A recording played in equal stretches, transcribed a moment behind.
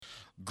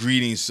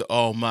Greetings to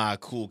all my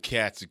cool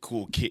cats and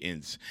cool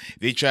kittens.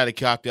 They try to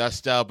copy our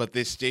style, but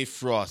they stay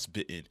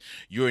frostbitten.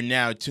 You are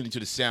now tuned to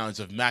the sounds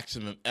of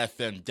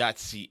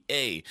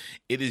MaximumFM.ca.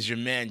 It is your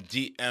man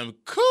DM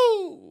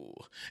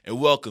Cool, and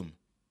welcome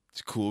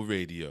to Cool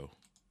Radio.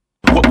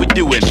 What we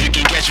doing? You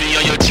can catch me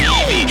on your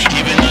TV,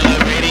 even on the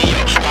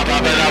radio. Pop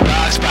up in our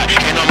box spot,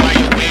 and on my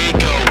way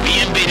go.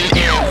 We invading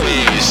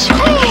airwaves.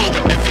 Cool!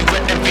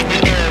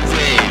 Everything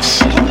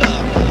airwaves. Hold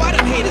up, why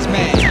them haters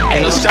mad?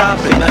 Ain't no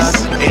stopping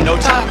us, ain't no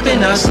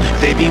topping us.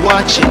 They be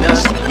watching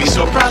us, we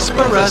so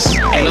prosperous.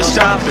 Ain't no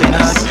stopping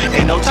us,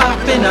 ain't no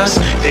topping us.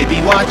 They be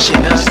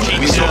watching us,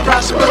 we so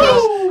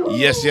prosperous.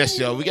 Yes,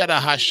 y'all. We got a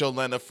hot show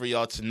lined up for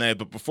y'all tonight.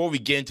 But before we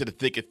get into the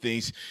thick of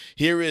things,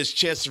 here is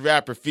Chance the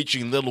Rapper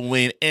featuring Lil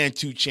Wayne and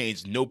 2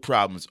 Chainz. No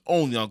Problems,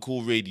 only on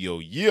Cool Radio.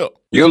 Yeah.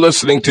 You're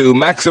listening to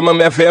Maximum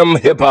FM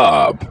Hip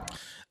Hop.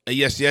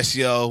 Yes,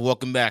 y'all.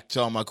 Welcome back to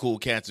all my cool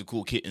cats and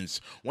cool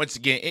kittens. Once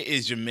again, it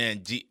is your man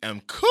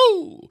DM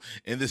Cool,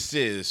 and this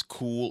is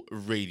Cool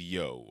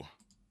Radio.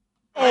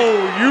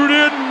 Oh, you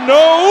didn't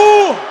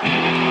know?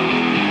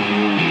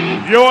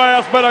 Your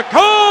ass better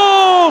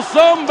call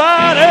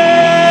somebody.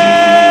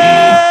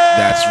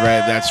 That's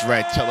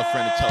right. Tell a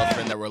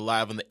friend that we're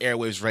live on the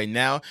airwaves right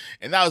now.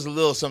 And that was a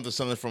little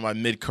something from my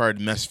mid-card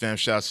mess fam.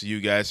 Shout out to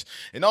you guys.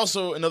 And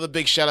also another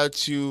big shout out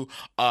to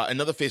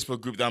another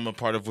Facebook group that I'm a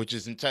part of, which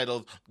is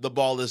entitled The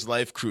Ball is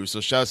Life Crew.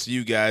 So shout out to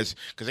you guys,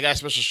 because I got a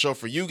special show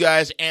for you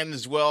guys and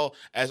as well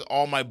as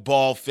all my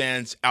ball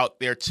fans out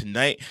there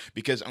tonight,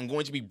 because I'm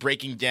going to be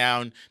breaking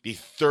down the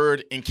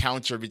third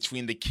encounter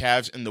between the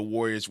Cavs and the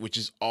Warriors, which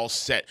is all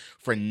set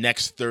for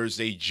next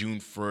Thursday, June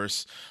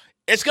 1st.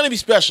 It's going to be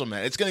special,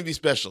 man. It's going to be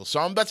special. So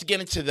I'm about to get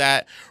into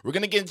that. We're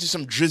going to get into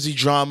some Drizzy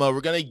drama. We're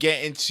going to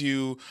get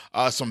into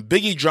some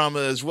Biggie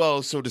drama as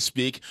well, so to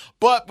speak.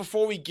 But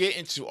before we get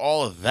into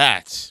all of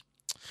that,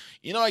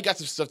 I got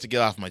some stuff to get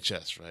off my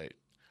chest, right?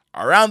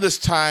 Around this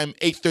time,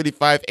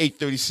 8:35,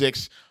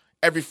 8:36,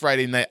 every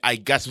Friday night, I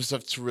got some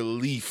stuff to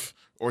relieve,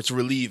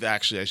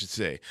 actually, I should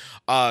say.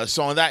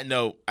 So on that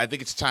note, I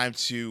think it's time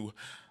to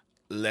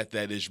let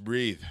that ish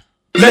breathe.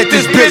 Let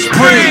this bitch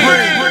breathe.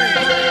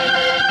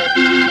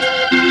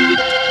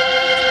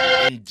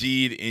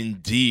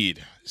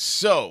 Indeed.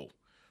 So,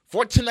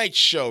 for tonight's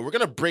show, we're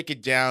going to break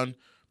it down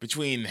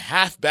between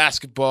half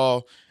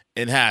basketball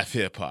and half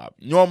hip-hop.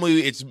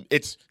 Normally, it's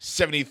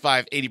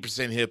 75,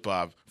 80%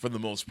 hip-hop for the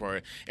most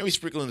part, and we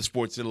sprinkle in the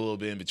sports in a little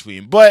bit in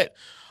between. But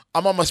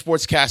I'm on my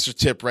sportscaster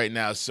tip right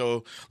now,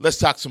 so let's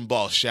talk some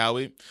ball, shall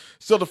we?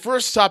 So, the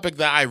first topic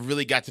that I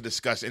really got to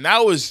discuss, and I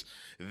was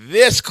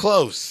this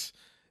close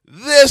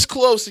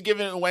to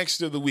giving it a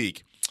Wankster of the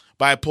Week,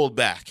 but I pulled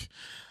back.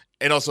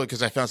 And also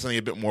because I found something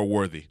a bit more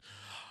worthy.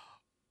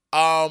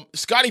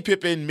 Scottie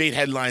Pippen made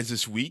headlines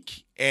this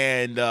week,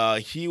 and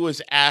he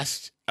was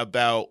asked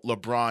about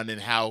LeBron and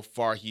how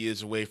far he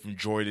is away from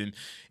Jordan.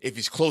 If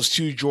he's close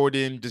to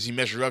Jordan, does he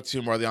measure up to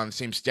him? Are they on the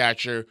same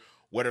stature?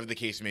 Whatever the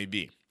case may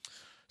be.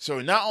 So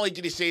not only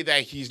did he say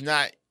that he's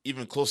not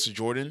even close to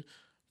Jordan,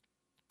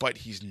 but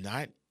he's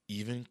not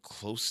even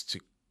close to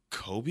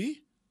Kobe?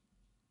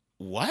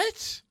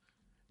 What?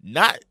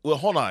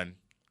 Hold on.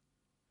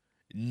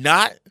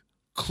 Not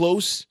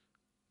close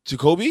to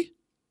Kobe? No!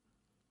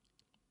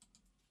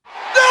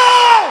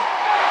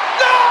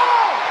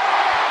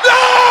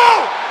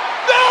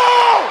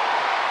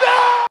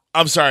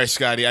 I'm sorry,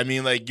 Scotty. I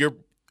mean, you're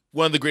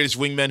one of the greatest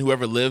wingmen who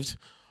ever lived,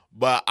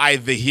 but I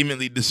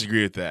vehemently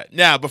disagree with that.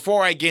 Now,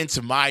 before I get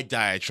into my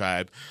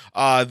diatribe,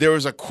 there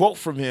was a quote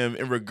from him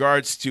in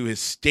regards to his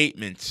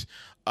statement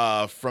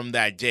from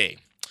that day.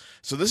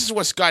 So this is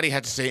what Scotty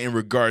had to say in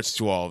regards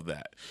to all of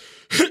that.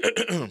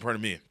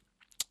 Pardon me.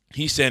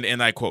 He said,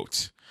 and I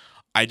quote,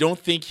 "I don't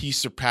think he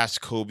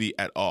surpassed Kobe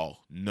at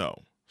all,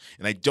 no.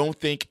 And I don't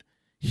think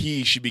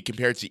he should be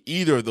compared to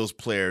either of those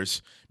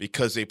players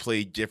because they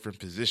play different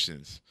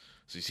positions."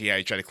 So you see how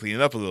he tried to clean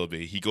it up a little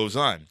bit. He goes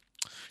on,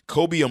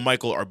 "Kobe and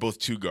Michael are both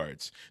two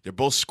guards. They're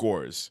both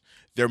scorers.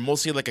 They're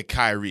mostly like a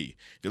Kyrie.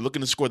 They're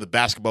looking to score the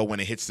basketball when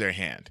it hits their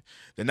hand.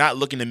 They're not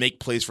looking to make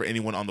plays for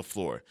anyone on the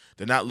floor.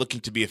 They're not looking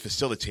to be a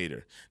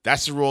facilitator.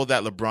 That's the role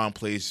that LeBron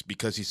plays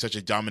because he's such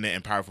a dominant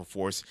and powerful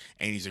force,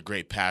 and he's a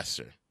great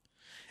passer."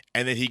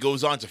 And then he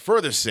goes on to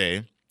further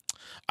say,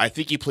 "I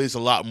think he plays a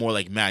lot more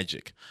like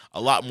Magic,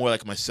 a lot more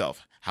like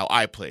myself, how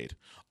I played.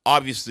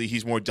 Obviously,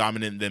 he's more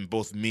dominant than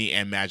both me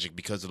and Magic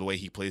because of the way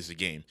he plays the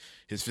game.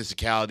 His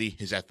physicality,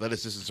 his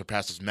athleticism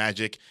surpasses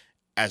Magic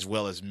as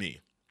well as me."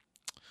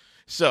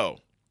 So,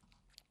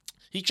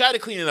 he tried to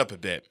clean it up a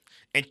bit.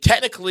 And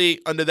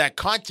technically, under that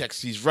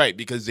context, he's right,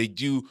 because they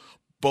do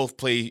both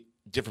play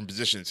different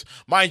positions.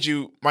 Mind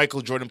you,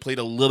 Michael Jordan played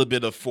a little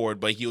bit of forward,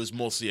 but he was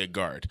mostly a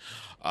guard.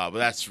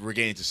 But we're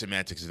getting into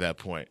semantics at that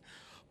point.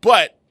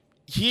 But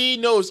he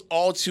knows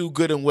all too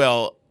good and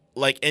well,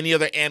 like any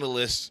other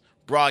analyst,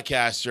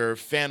 broadcaster,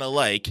 fan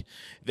alike,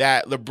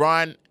 that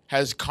LeBron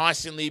has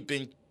constantly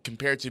been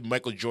compared to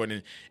Michael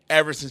Jordan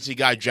ever since he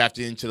got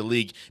drafted into the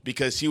league,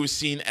 because he was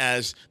seen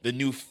as the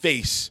new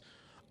face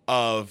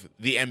of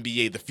the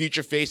NBA, the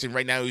future face, and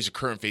right now he's a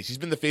current face. He's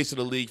been the face of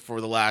the league for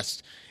the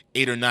last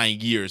 8 or 9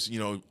 years,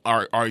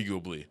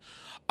 arguably.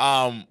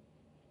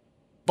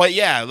 But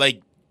yeah,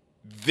 like,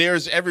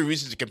 there's every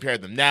reason to compare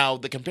them. Now,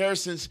 the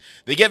comparisons,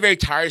 they get very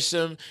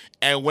tiresome,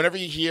 and whenever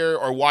you hear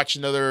or watch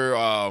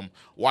another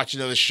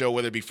show,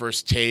 whether it be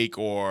First Take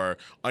or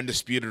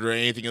Undisputed or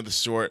anything of the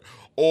sort,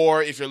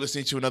 or if you're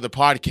listening to another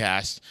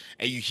podcast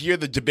and you hear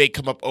the debate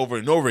come up over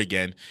and over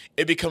again,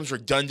 it becomes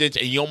redundant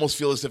and you almost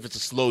feel as if it's a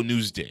slow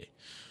news day.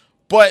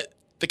 But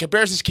the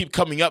comparisons keep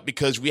coming up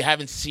because we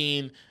haven't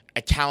seen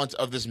a talent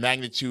of this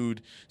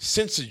magnitude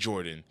since a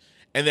Jordan.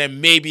 And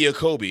then maybe a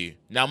Kobe.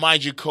 Now,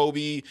 mind you,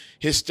 Kobe,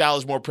 his style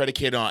is more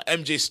predicated on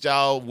MJ's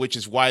style, which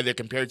is why they're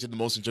compared to the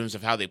most in terms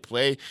of how they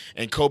play.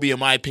 And Kobe, in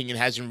my opinion,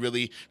 hasn't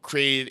really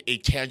created a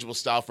tangible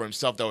style for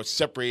himself that would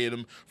separate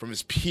him from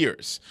his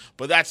peers.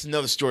 But that's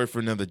another story for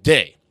another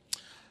day.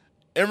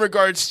 In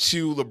regards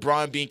to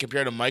LeBron being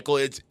compared to Michael,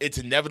 it's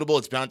inevitable.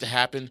 It's bound to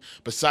happen,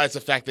 besides the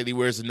fact that he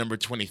wears the number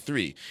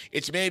 23.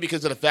 It's mainly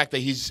because of the fact that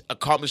he's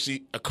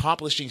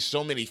accomplishing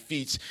so many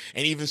feats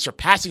and even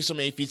surpassing so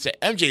many feats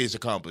that MJ has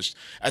accomplished.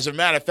 As a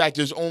matter of fact,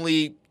 there's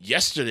only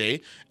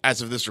yesterday,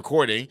 as of this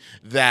recording,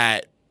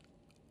 that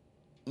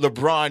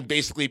LeBron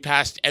basically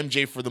passed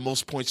MJ for the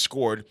most points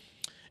scored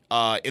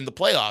in the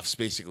playoffs,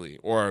 basically,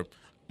 or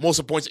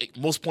most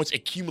points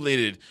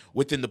accumulated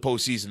within the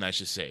postseason, I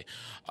should say.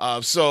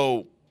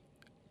 So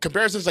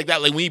comparisons like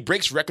that, like when he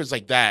breaks records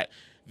like that,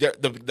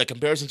 the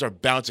comparisons are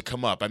bound to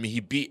come up. I mean, he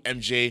beat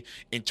MJ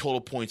in total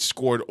points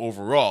scored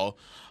overall.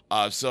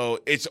 So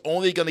it's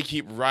only going to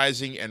keep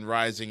rising and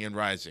rising and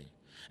rising.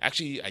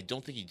 Actually, I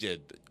don't think he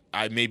did.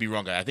 I may be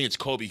wrong. I think it's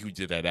Kobe who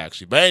did that,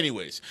 actually. But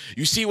anyways,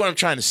 you see what I'm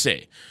trying to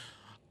say.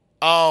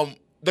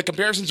 The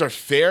comparisons are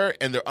fair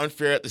and they're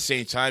unfair at the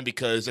same time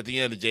because at the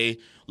end of the day,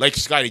 like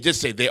Scotty did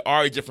say, they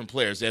are different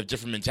players. They have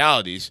different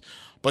mentalities,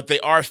 but they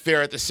are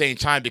fair at the same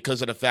time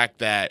because of the fact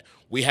that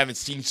we haven't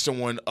seen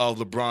someone of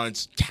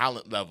LeBron's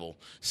talent level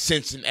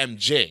since an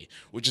MJ,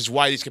 which is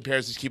why these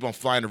comparisons keep on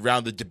flying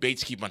around, the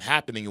debates keep on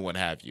happening and what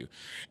have you.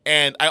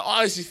 And I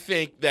honestly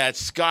think that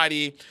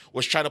Scotty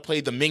was trying to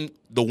play the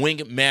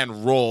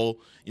wingman role,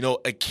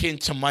 akin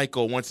to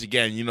Michael once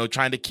again,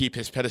 trying to keep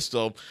his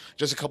pedestal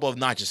just a couple of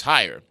notches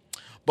higher.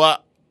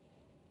 But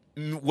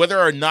whether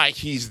or not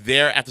he's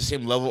there at the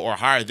same level or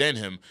higher than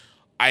him,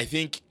 I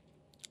think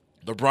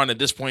LeBron at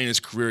this point in his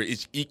career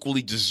is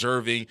equally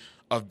deserving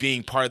of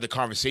being part of the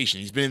conversation.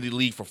 He's been in the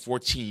league for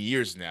 14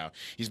 years now.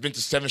 He's been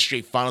to 7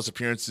 straight finals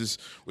appearances,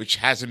 which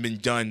hasn't been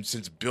done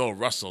since Bill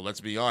Russell, let's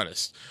be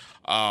honest.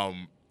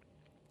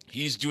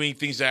 He's doing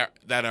things that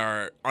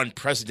are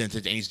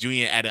unprecedented, and he's doing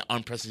it at an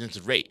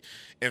unprecedented rate.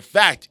 In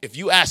fact, if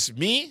you ask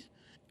me,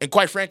 and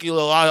quite frankly, a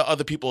lot of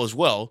other people as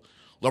well,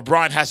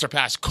 LeBron has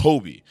surpassed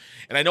Kobe.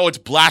 And I know it's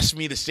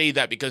blasphemy to say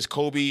that because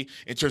Kobe,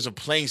 in terms of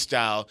playing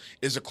style,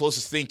 is the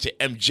closest thing to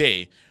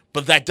MJ,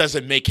 but that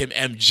doesn't make him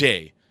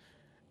MJ.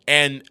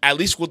 And at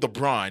least with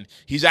LeBron,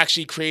 he's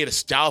actually created a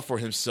style for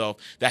himself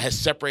that has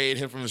separated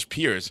him from his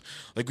peers.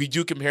 Like, we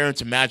do compare him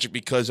to Magic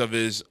because of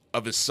his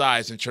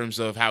size in terms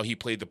of how he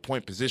played the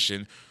point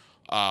position,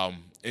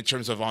 in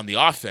terms of on the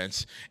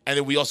offense. And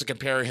then we also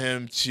compare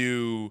him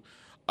to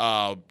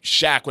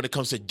Shaq when it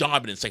comes to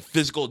dominance, like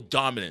physical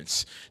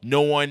dominance.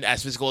 No one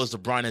as physical as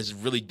LeBron has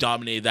really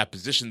dominated that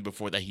position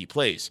before that he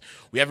plays.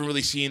 We haven't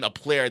really seen a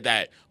player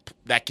that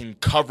can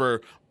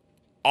cover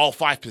all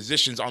 5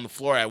 positions on the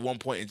floor at one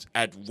point,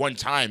 at one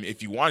time,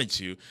 if you wanted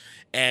to,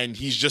 and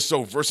he's just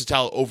so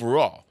versatile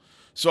overall.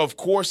 So, of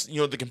course,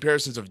 the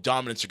comparisons of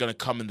dominance are going to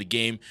come in the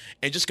game,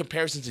 and just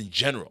comparisons in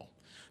general.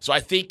 So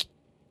I think,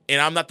 and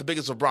I'm not the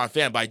biggest LeBron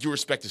fan, but I do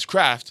respect his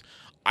craft,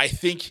 I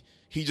think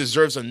he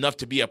deserves enough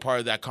to be a part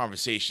of that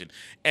conversation.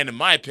 And in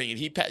my opinion,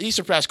 he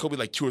surpassed Kobe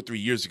like 2 or 3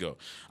 years ago.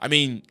 I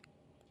mean,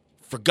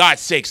 for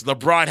God's sakes,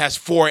 LeBron has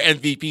 4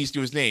 MVPs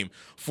to his name,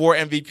 4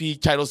 MVP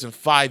titles in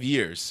 5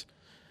 years.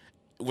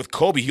 With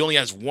Kobe, he only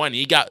has 1.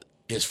 He got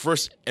his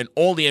first and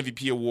only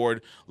MVP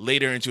award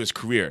later into his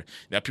career.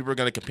 Now, people are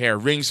going to compare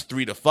rings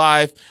 3 to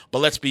 5, but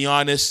let's be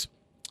honest,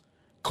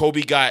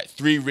 Kobe got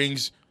 3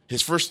 rings,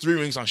 his first 3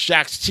 rings on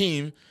Shaq's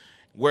team,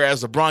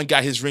 whereas LeBron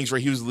got his rings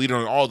where he was the leader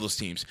on all those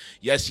teams.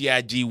 Yes, he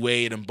had D.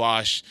 Wade and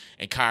Bosh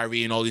and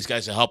Kyrie and all these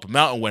guys to help him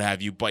out and what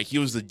have you, but he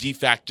was the de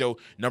facto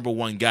number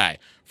 1 guy.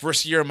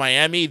 First year in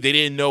Miami, they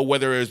didn't know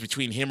whether it was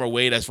between him or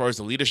Wade as far as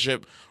the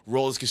leadership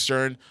role is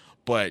concerned,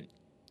 but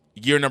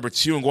year number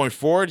 2 and going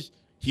forward,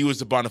 he was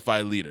the bona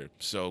fide leader.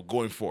 So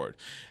going forward.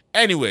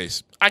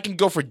 Anyways, I can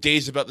go for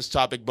days about this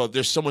topic, but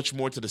there's so much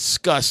more to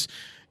discuss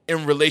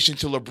in relation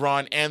to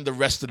LeBron and the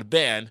rest of the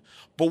band.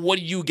 But what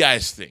do you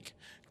guys think?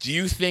 Do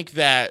you think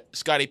that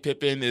Scottie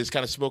Pippen is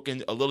kind of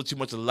smoking a little too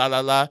much of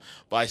la-la-la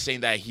by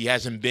saying that he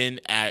hasn't been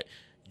at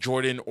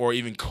Jordan or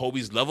even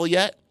Kobe's level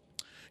yet?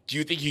 Do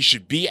you think he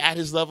should be at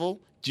his level?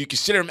 Do you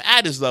consider him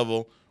at his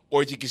level?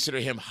 Or do you consider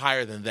him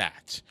higher than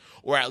that?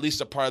 Or at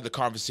least a part of the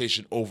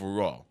conversation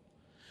overall?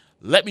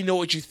 Let me know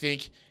what you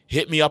think.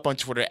 Hit me up on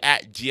Twitter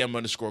at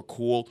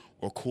DM_cool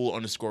or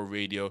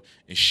cool_radio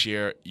and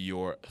share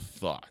your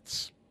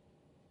thoughts.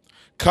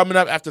 Coming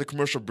up after the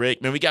commercial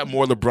break, man, we got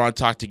more LeBron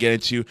talk to get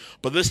into,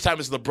 but this time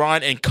it's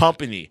LeBron and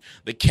company.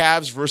 The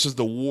Cavs versus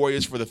the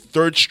Warriors for the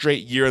third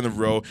straight year in a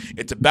row.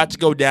 It's about to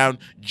go down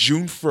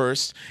June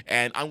 1st,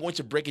 and I'm going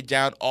to break it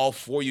down all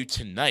for you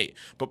tonight.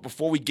 But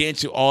before we get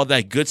into all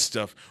that good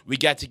stuff, we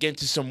got to get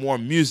into some more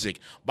music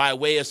by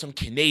way of some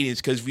Canadians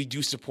because we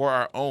do support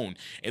our own.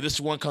 And this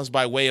one comes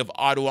by way of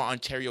Ottawa,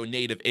 Ontario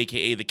native,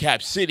 a.k.a. the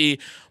Cap City,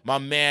 my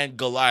man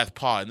Goliath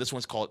Paw. And this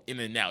one's called In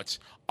and Out,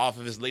 off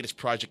of his latest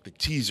project, The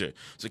Teaser.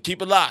 So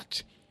keep it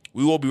locked.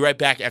 We will be right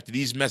back after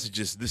these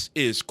messages. This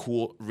is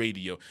Cool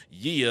Radio.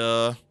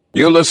 Yeah.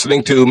 You're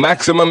listening to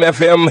Maximum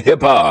FM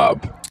Hip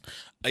Hop.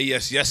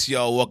 Yes,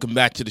 y'all. Welcome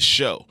back to the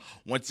show.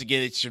 Once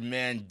again, it's your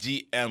man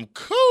DM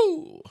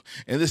Cool,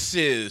 and this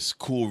is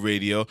Cool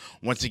Radio.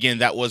 Once again,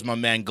 that was my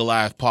man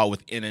Goliath Paul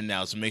with In and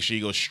Out. So make sure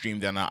you go stream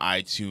that on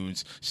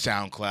iTunes,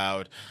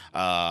 SoundCloud,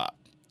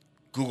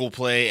 Google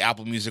Play,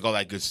 Apple Music, all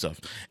that good stuff.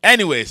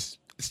 Anyways,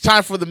 it's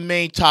time for the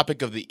main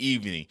topic of the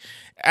evening.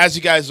 As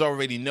you guys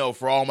already know,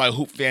 for all my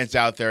hoop fans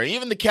out there,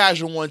 even the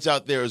casual ones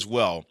out there as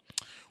well,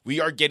 we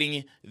are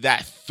getting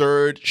that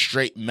third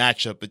straight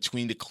matchup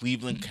between the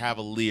Cleveland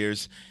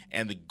Cavaliers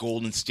and the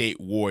Golden State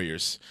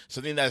Warriors.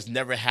 Something that has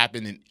never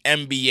happened in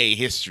NBA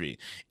history.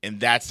 And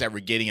that's that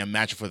we're getting a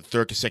matchup for the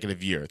third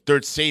consecutive year.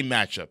 Third same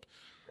matchup.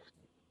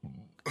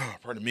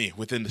 Pardon me.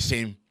 Within the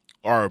same,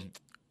 or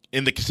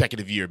in the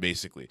consecutive year,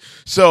 basically.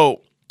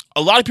 So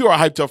a lot of people are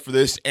hyped up for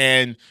this.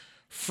 And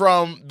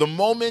from the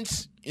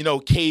moment,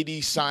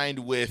 KD signed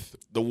with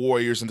the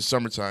Warriors in the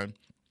summertime,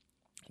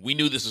 we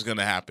knew this was going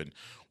to happen.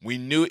 We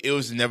knew it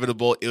was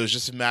inevitable. It was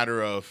just a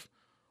matter of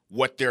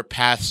what their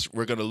paths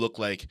were going to look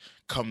like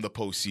come the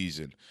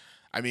postseason.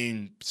 I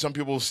mean, some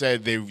people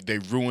said they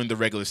ruined the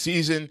regular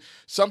season.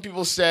 Some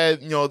people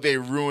said, they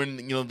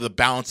ruined, the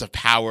balance of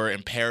power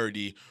and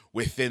parity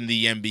within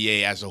the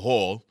NBA as a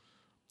whole.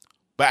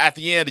 But at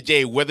the end of the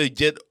day,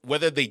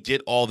 whether they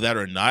did all that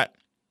or not,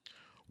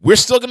 we're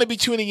still going to be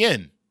tuning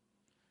in.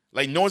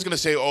 Like, no one's going to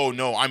say, oh,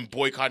 no, I'm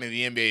boycotting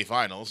the NBA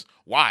Finals.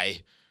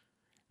 Why?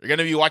 You're going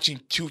to be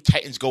watching two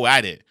Titans go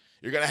at it.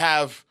 You're going to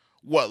have,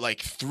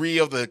 three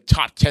of the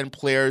top 10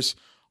 players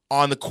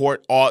on the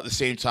court all at the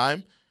same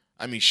time?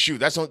 I mean, shoot,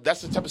 that's the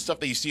type of stuff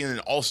that you see in an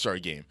all-star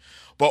game.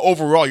 But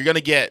overall, you're going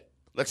to get,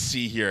 let's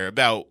see here,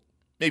 about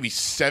maybe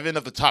 7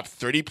 of the top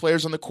 30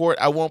 players on the court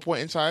at one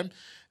point in time.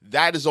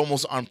 That is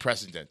almost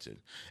unprecedented.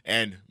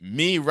 And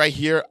me right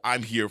here,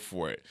 I'm here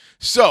for it.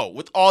 So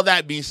with all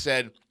that being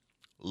said,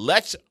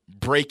 let's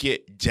break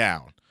it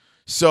down.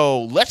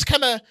 So let's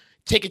kind of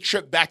take a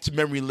trip back to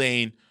memory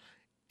lane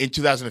in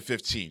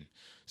 2015.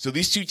 So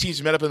these two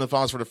teams met up in the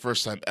finals for the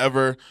first time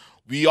ever.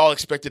 We all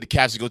expected the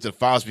Cavs to go to the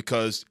finals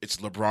because it's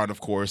LeBron, of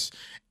course.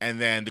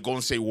 And then the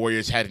Golden State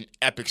Warriors had an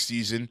epic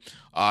season.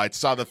 It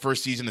saw the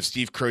first season of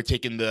Steve Kerr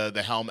taking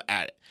the helm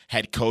at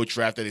head coach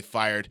right after they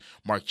fired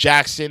Mark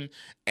Jackson.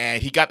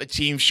 And he got the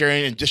team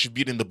sharing and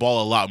distributing the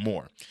ball a lot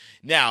more.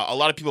 Now, a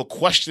lot of people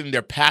question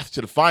their path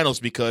to the finals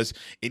because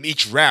in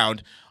each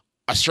round,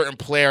 a certain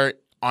player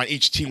on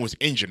each team was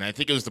injured. And I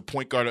think it was the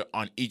point guard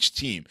on each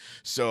team.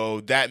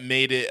 So that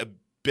made it a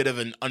bit of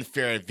an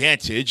unfair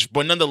advantage.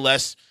 But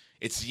nonetheless,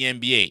 it's the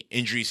NBA.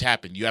 Injuries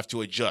happen. You have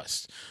to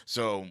adjust.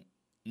 So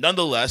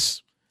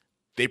nonetheless,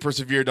 they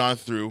persevered on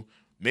through,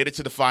 made it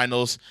to the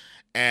finals.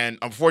 And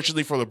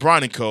unfortunately for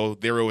LeBron and co.,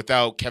 they were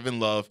without Kevin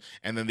Love,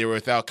 and then they were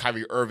without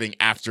Kyrie Irving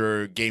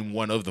after game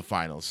 1 of the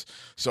finals.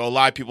 So a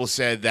lot of people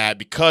said that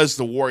because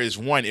the Warriors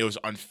won, it was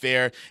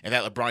unfair, and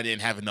that LeBron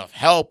didn't have enough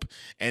help,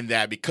 and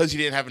that because he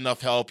didn't have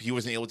enough help, he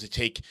wasn't able to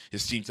take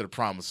his team to the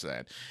promised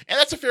land. And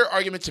that's a fair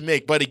argument to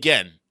make, but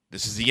again,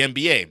 this is the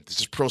NBA.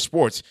 This is pro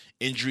sports.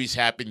 Injuries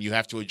happen. You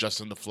have to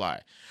adjust on the fly.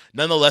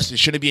 Nonetheless, there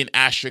shouldn't be an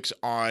asterisk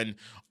on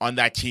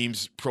that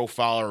team's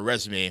profile or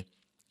resume,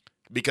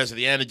 because at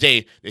the end of the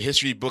day, the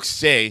history books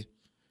say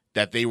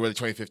that they were the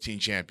 2015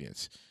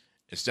 champions.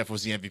 And Steph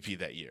was the MVP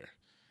that year.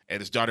 And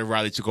his daughter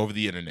Riley took over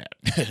the internet.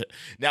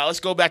 Now, let's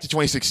go back to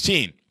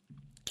 2016.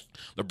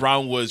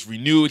 LeBron was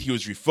renewed. He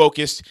was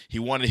refocused. He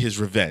wanted his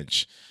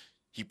revenge.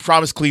 He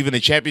promised Cleveland a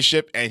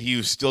championship, and he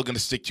was still going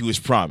to stick to his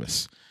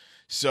promise.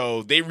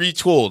 So they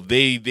retooled.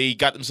 They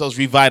got themselves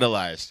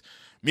revitalized.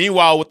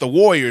 Meanwhile, with the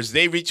Warriors,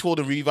 they retooled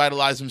and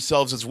revitalized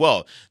themselves as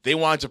well. They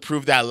wanted to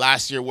prove that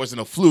last year wasn't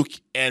a fluke,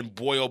 and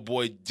boy, oh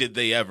boy, did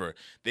they ever.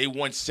 They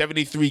won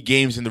 73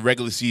 games in the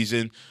regular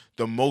season,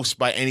 the most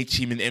by any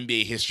team in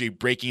NBA history,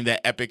 breaking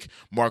that epic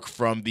mark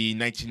from the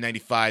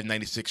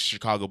 1995-96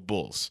 Chicago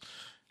Bulls.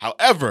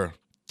 However,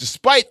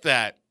 despite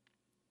that,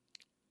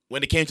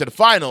 when it came to the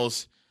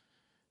finals,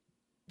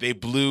 they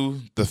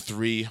blew the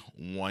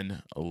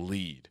 3-1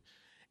 lead.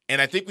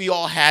 And I think we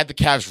all had the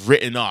Cavs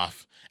written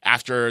off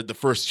after the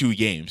first 2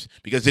 games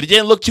because it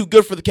didn't look too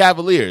good for the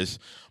Cavaliers.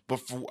 But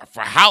for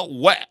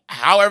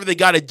however they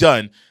got it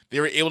done, they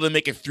were able to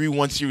make a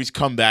 3-1 series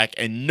comeback,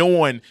 and no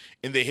one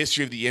in the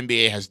history of the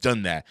NBA has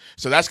done that.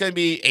 So that's going to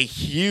be a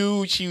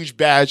huge, huge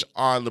badge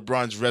on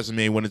LeBron's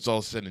resume when it's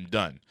all said and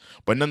done.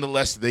 But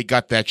nonetheless, they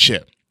got that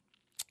chip,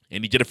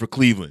 and he did it for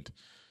Cleveland.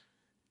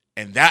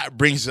 And that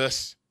brings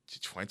us to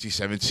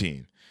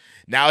 2017.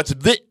 Now it's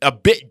a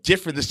bit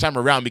different this time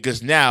around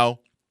because now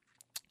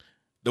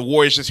the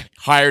Warriors just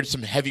hired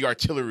some heavy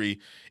artillery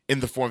in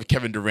the form of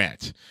Kevin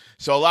Durant.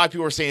 So a lot of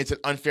people are saying it's an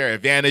unfair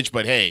advantage,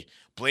 but hey,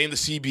 blame the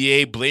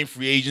CBA, blame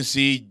free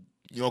agency,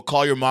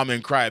 call your mama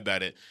and cry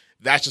about it.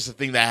 That's just a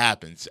thing that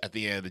happens at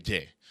the end of the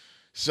day.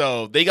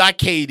 So they got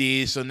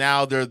KD, so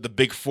now they're the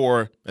big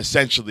four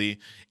essentially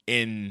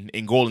in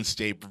Golden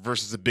State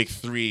versus the big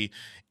three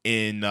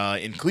in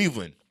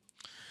Cleveland.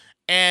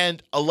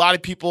 And a lot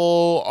of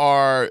people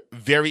are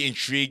very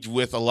intrigued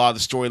with a lot of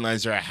the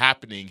storylines that are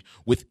happening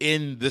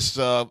within this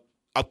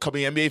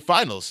upcoming NBA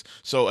Finals.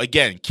 So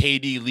again,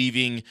 KD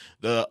leaving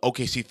the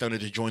OKC Thunder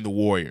to join the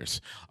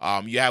Warriors.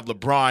 You have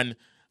LeBron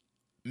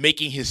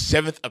making his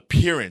seventh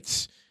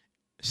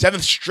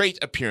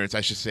straight appearance,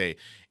 I should say,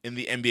 in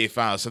the NBA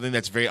Finals, something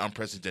that's very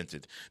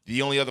unprecedented.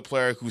 The only other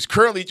player who's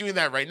currently doing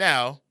that right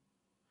now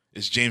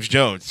is James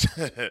Jones,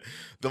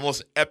 the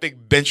most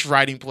epic bench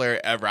riding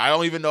player ever. I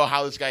don't even know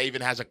how this guy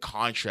even has a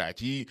contract.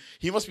 He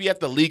must be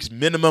at the league's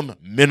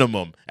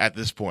minimum at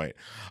this point.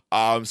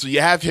 So you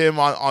have him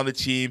on the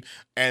team,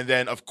 and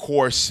then of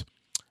course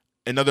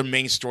another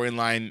main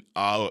storyline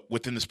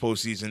within this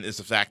postseason is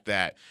the fact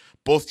that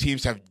both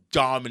teams have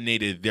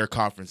dominated their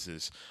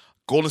conferences.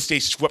 Golden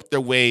State swept their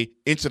way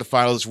into the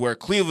finals, where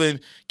Cleveland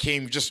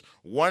came just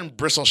one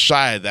bristle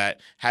shy of that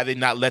had they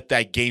not let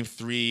that Game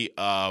 3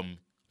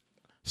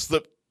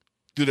 slip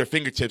through their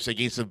fingertips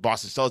against the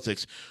Boston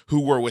Celtics, who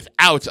were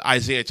without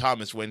Isaiah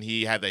Thomas when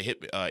he had the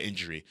hip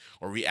injury,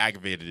 or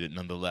re-aggravated it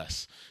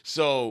nonetheless.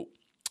 So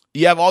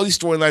you have all these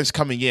storylines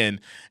coming in,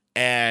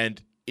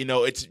 and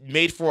it's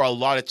made for a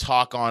lot of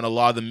talk on a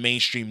lot of the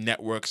mainstream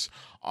networks,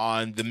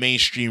 on the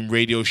mainstream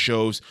radio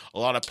shows, a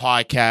lot of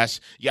podcasts.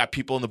 You got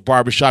people in the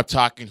barbershop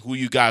talking who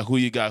you got.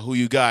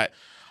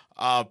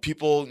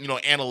 People,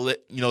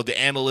 the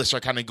analysts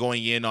are kind of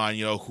going in on,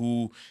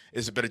 who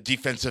is a better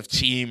defensive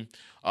team,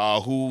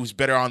 who's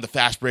better on the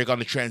fast break, on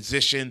the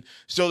transition.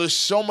 So there's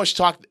so much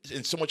talk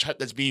and so much hype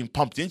that's being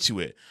pumped into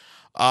it.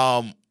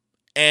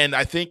 And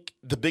I think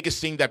the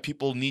biggest thing that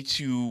people need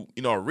to,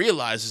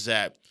 realize is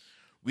that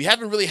we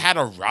haven't really had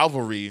a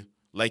rivalry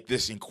like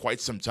this in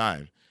quite some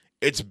time.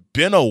 It's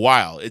been a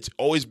while. It's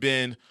always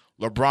been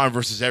LeBron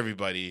versus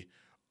everybody,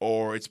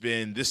 or it's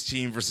been this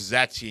team versus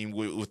that team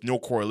with no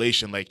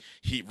correlation, like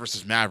Heat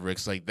versus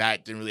Mavericks. Like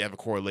that didn't really have a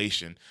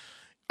correlation,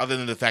 other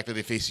than the fact that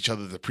they faced each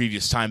other the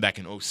previous time back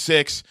in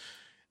 2006.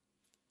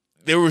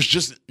 There was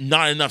just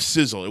not enough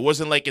sizzle. It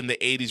wasn't like in the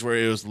 80s where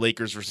it was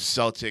Lakers versus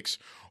Celtics,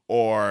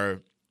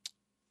 or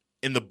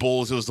in the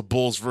Bulls, it was the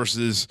Bulls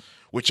versus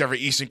whichever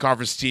Eastern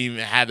Conference team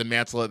had the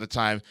mantle at the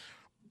time.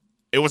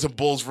 It wasn't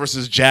Bulls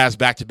versus Jazz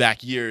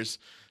back-to-back years.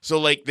 So,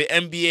 like, the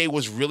NBA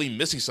was really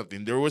missing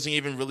something. There wasn't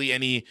even really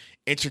any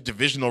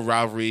interdivisional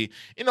rivalry,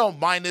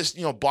 minus,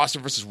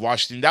 Boston versus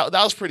Washington. That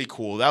was pretty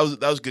cool. That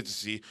was good to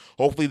see.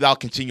 Hopefully that'll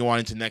continue on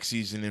into next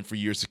season and for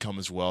years to come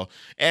as well.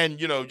 And,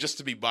 just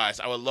to be biased,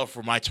 I would love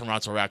for my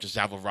Toronto Raptors to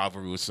have a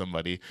rivalry with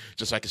somebody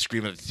just so I could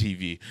scream at the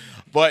TV.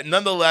 But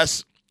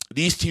nonetheless,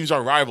 these teams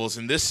are rivals,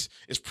 and this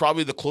is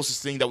probably the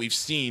closest thing that we've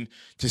seen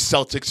to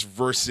Celtics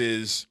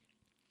versus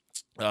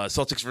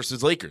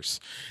Lakers.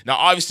 Now,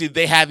 obviously,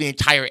 they had the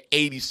entire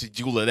 80s to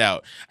duel it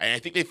out. And I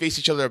think they faced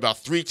each other about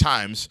 3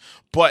 times,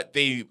 but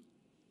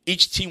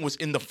each team was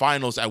in the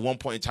finals at one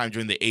point in time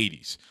during the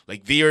 80s.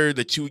 Like, they are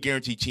the 2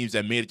 guaranteed teams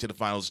that made it to the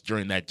finals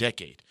during that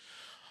decade.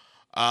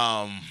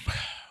 But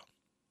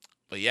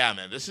yeah,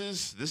 man, this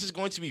is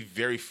going to be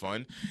very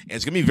fun. And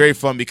it's going to be very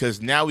fun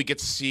because now we get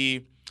to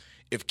see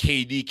if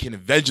KD can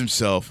avenge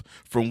himself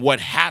from what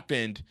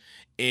happened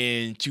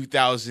in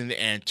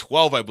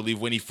 2012, I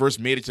believe, when he first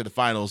made it to the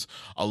finals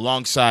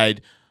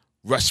alongside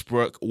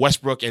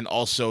Westbrook and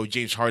also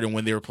James Harden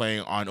when they were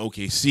playing on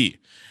OKC.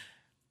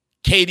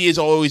 KD has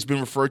always been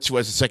referred to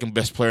as the second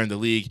best player in the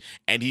league,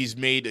 and he's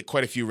made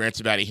quite a few rants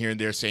about it here and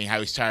there, saying how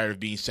he's tired of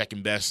being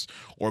second best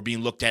or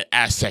being looked at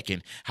as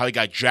second, how he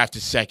got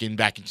drafted second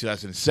back in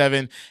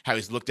 2007, how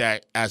he's looked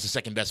at as the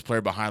second best player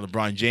behind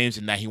LeBron James,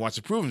 and that he wants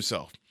to prove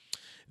himself.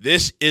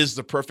 This is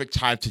the perfect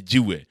time to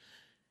do it.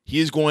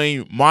 He is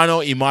going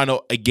mano a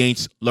mano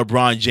against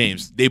LeBron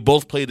James. They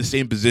both play the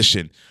same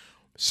position.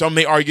 Some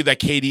may argue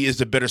that KD is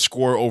the better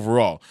scorer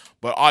overall,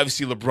 but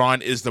obviously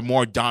LeBron is the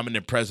more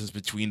dominant presence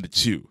between the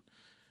two.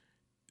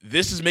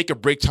 This is make or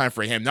break time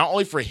for him, not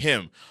only for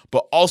him,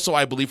 but also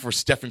I believe for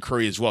Stephen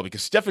Curry as well,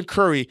 because Stephen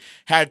Curry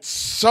had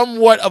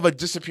somewhat of a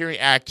disappearing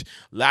act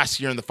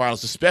last year in the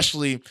finals,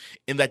 especially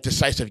in that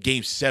decisive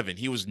Game 7.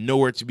 He was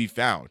nowhere to be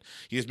found.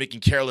 He was making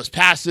careless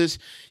passes.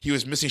 He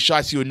was missing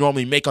shots he would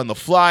normally make on the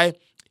fly.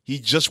 He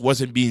just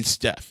wasn't being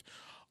Steph.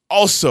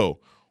 Also,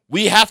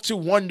 we have to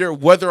wonder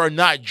whether or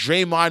not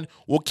Draymond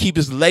will keep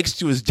his legs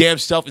to his damn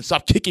self and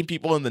stop kicking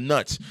people in the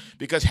nuts.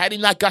 Because had he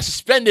not got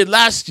suspended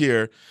last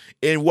year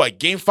in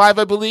Game 5,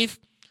 I believe,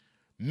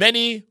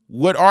 many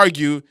would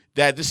argue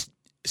that this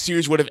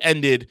series would have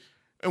ended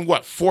in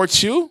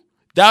 4-2?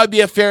 That would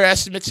be a fair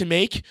estimate to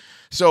make.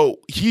 So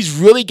he's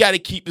really got to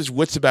keep his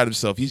wits about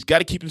himself. He's got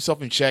to keep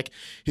himself in check.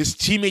 His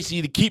teammates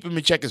need to keep him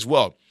in check as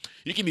well.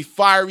 You can be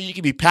fiery, you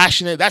can be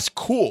passionate. That's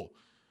cool.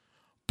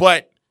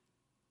 But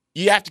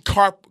you have to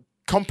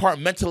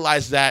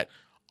compartmentalize that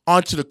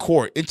onto the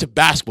court, into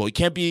basketball. You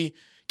can't be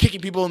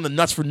kicking people in the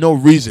nuts for no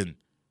reason.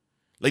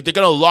 Like, they're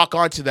going to lock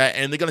onto that,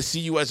 and they're going to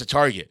see you as a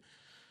target.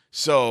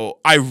 So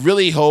I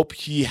really hope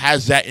he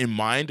has that in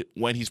mind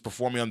when he's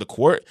performing on the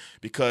court,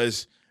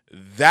 because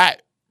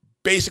that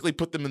basically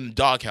put them in the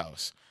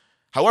doghouse.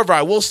 However,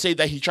 I will say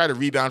that he tried to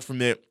rebound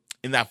from it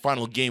in that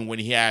final game when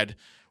he had,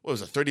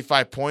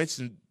 35 points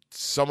and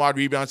some odd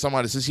rebounds, some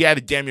odd assists. He had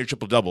a damn near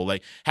triple-double.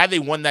 Like, had they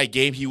won that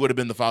game, he would have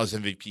been the Finals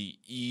MVP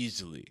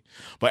easily.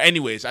 But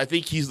anyways, I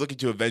think he's looking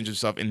to avenge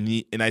himself,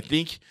 and I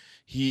think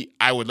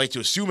I would like to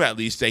assume at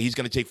least that he's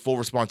going to take full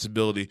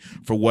responsibility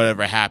for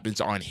whatever happens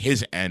on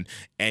his end,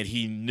 and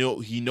he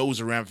knows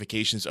the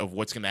ramifications of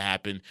what's going to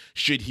happen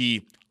should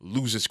he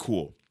lose his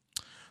cool.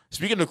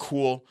 Speaking of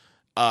cool,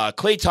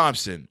 Klay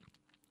Thompson,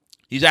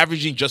 he's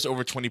averaging just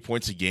over 20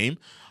 points a game,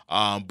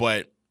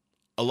 but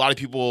a lot of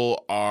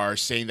people are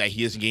saying that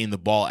he isn't getting the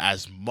ball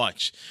as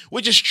much,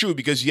 which is true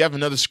because you have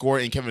another scorer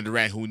in Kevin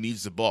Durant who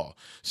needs the ball.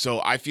 So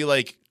I feel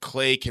like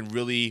Klay can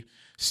really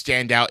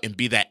stand out and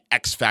be that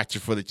X factor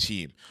for the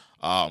team.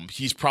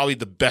 He's probably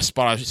the best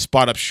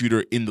spot-up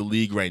shooter in the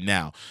league right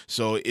now.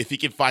 So if he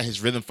can find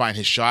his rhythm, find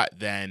his shot,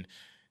 then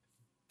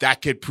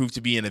that could prove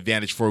to be an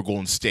advantage for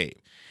Golden State.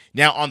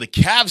 Now, on the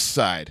Cavs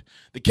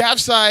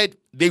side,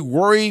 they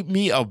worry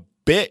me a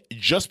bit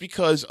just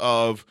because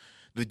of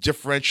the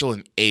differential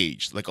in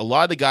age. Like, a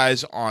lot of the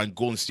guys on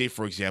Golden State,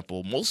 for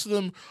example, most of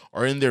them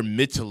are in their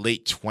mid to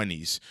late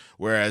 20s,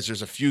 whereas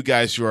there's a few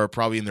guys who are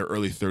probably in their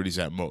early 30s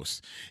at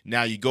most.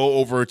 Now, you go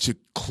over to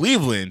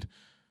Cleveland,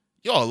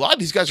 a lot of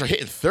these guys are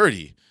hitting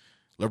 30.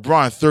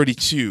 LeBron,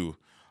 32.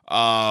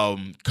 Kyle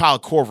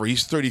Korver,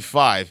 he's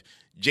 35.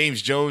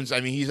 James Jones,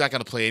 he's not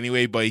going to play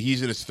anyway, but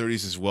he's in his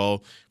 30s as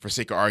well, for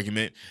sake of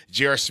argument.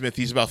 J.R. Smith,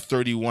 he's about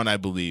 31, I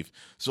believe.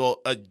 So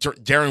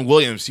Darren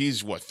Williams,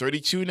 he's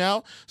 32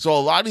 now? So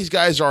a lot of these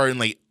guys are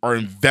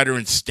in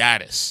veteran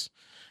status.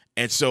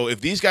 And so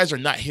if these guys are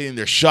not hitting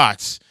their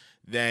shots,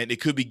 then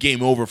it could be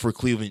game over for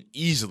Cleveland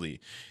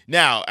easily.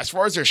 Now, as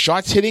far as their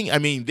shots hitting,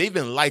 they've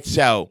been lights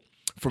out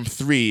from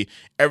three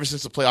ever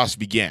since the playoffs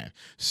began.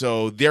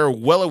 So they're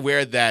well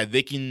aware that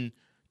they can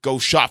go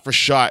shot for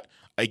shot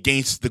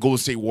against the Golden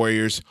State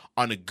Warriors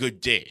on a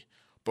good day.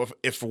 But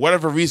if for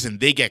whatever reason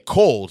they get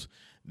cold,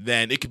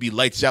 then it could be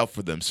lights out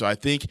for them. So I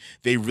think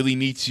they really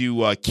need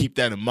to keep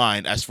that in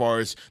mind as far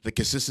as the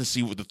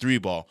consistency with the three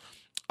ball.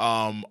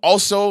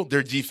 Also,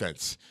 their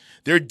defense.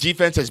 Their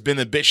defense has been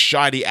a bit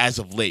shoddy as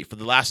of late for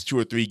the last 2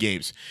 or 3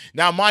 games.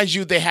 Now, mind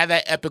you, they had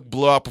that epic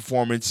blowout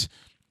performance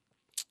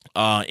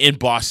in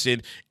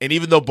Boston. And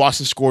even though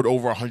Boston scored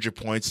over 100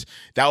 points,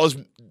 that was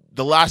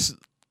the last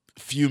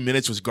few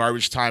minutes was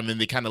garbage time,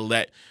 and they kind of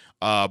let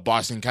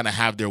Boston kind of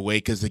have their way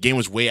because the game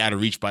was way out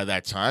of reach by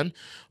that time.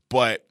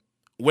 But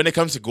when it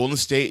comes to Golden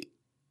State,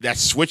 that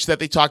switch that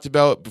they talked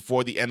about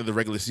before the end of the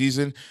regular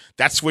season,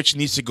 that switch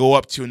needs to go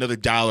up to another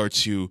dial or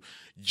two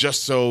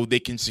just so they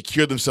can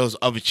secure themselves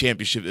of a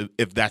championship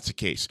if that's the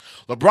case.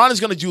 LeBron is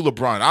going to do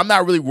LeBron. I'm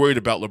not really worried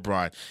about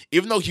LeBron.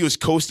 Even though he was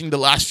coasting the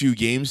last few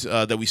games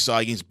that we saw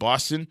against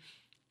Boston,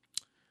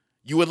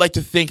 you would like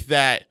to think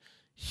that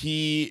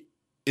he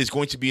is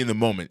going to be in the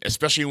moment,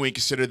 especially when you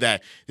consider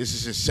that this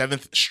is his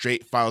 7th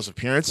straight finals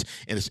appearance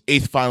and his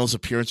 8th finals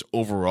appearance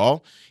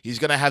overall. He's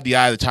going to have the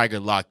eye of the tiger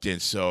locked in.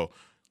 So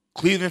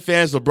Cleveland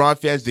fans, LeBron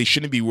fans, they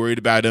shouldn't be worried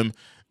about him,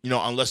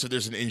 unless if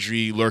there's an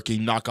injury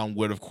lurking, knock on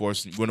wood, of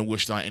course. You wouldn't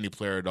wish on any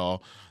player at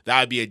all. That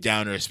would be a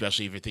downer,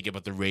 especially if you're thinking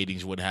about the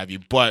ratings, what have you.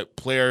 But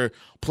player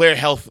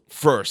health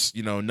first,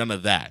 none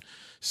of that.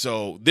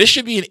 So this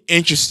should be an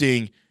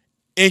interesting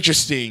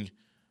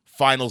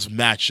finals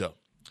matchup.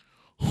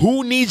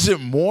 Who needs it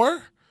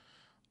more?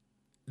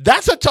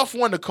 That's a tough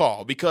one to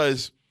call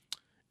because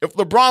if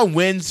LeBron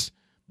wins,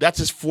 that's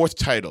his 4th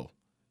title.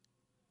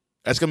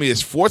 That's going to be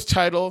his 4th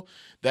title.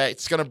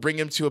 That's going to bring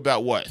him to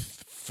about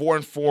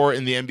 4-4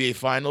 in the NBA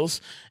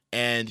Finals,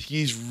 and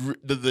he's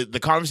the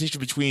conversation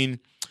between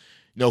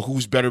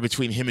who's better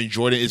between him and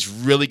Jordan is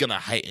really going to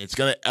heighten. It's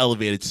going to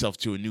elevate itself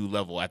to a new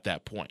level at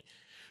that point.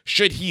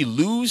 Should he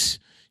lose,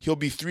 he'll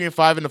be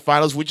 3-5 in the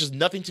finals, which is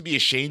nothing to be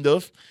ashamed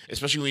of,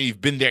 especially when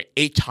you've been there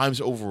 8 times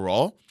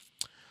overall.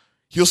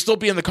 He'll still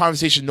be in the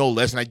conversation no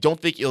less, and I don't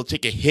think it'll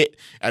take a hit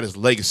at his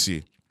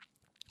legacy.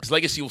 His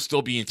legacy will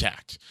still be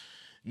intact.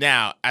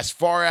 Now, as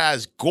far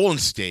as Golden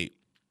State,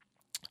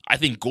 I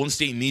think Golden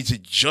State needs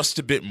it just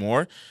a bit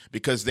more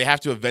because they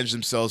have to avenge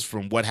themselves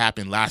from what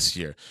happened last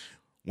year.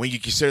 When you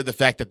consider the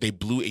fact that they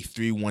blew a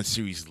 3-1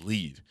 series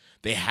lead,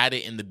 they had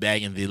it in the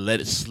bag and they let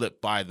it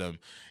slip by them.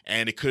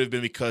 And it could have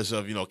been because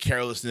of,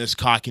 carelessness,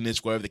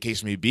 cockiness, whatever the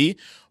case may be.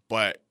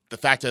 But the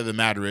fact of the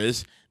matter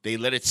is they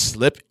let it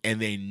slip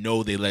and they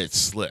know they let it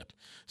slip.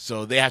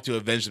 So they have to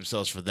avenge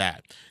themselves for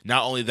that.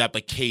 Not only that,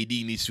 but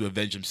KD needs to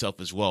avenge himself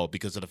as well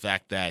because of the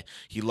fact that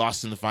he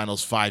lost in the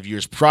finals 5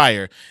 years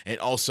prior. And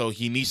also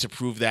he needs to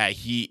prove that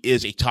he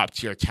is a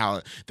top-tier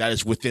talent that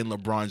is within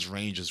LeBron's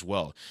range as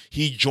well.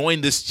 He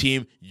joined this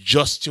team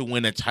just to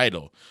win a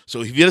title.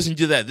 So if he doesn't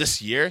do that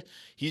this year,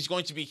 he's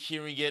going to be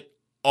hearing it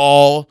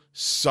all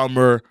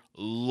summer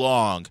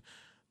long.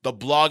 The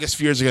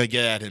blogospheres are going to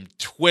get at him.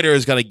 Twitter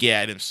is going to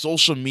get at him.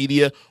 Social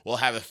media will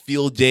have a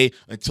field day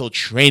until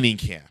training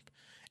camp.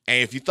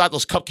 And if you thought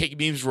those cupcake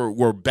memes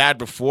were bad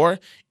before,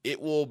 it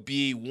will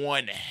be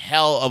one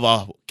hell of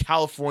a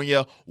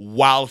California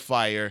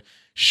wildfire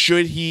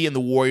should he and the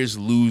Warriors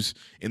lose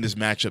in this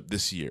matchup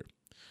this year.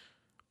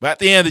 But at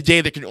the end of the day,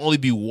 there can only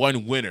be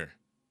one winner.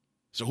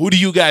 So who do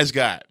you guys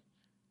got?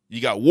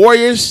 You got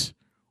Warriors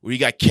or you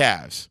got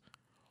Cavs?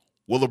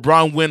 Will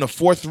LeBron win a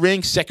fourth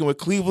ring, second with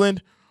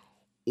Cleveland?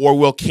 Or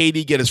will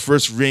KD get his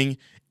first ring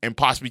and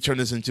possibly turn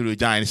this into a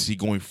dynasty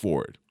going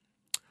forward?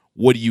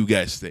 What do you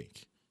guys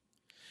think?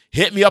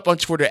 Hit me up on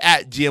Twitter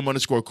at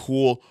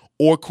DM_cool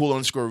or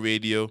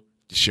cool_radio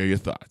to share your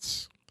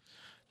thoughts.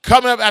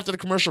 Coming up after the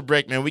commercial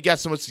break, man, we got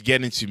so much to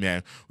get into,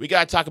 man. We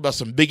got to talk about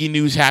some Biggie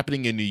news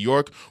happening in New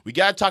York. We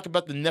got to talk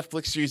about the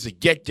Netflix series The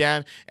Get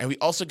Down. And we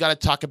also got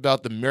to talk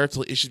about the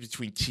marital issues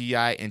between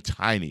T.I. and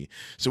Tiny.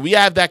 So we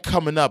have that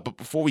coming up. But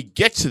before we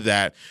get to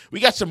that,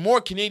 we got some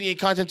more Canadian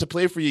content to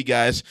play for you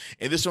guys.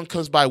 And this one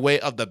comes by way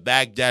of the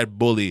Baghdad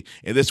Bully.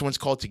 And this one's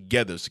called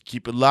Together. So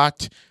keep it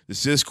locked.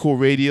 This is Cool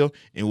Radio.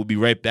 And we'll be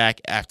right back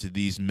after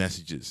these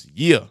messages.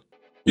 Yeah.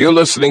 You're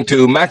listening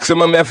to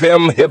Maximum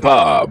FM Hip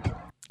Hop.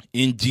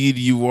 Indeed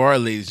you are,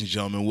 ladies and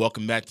gentlemen.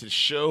 Welcome back to the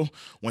show.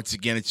 Once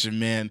again, it's your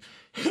man,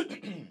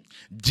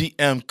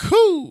 DM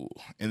Cool,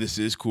 and this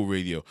is Cool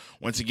Radio.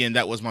 Once again,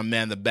 that was my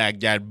man, the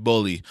Baghdad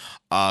Bully.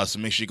 So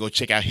make sure you go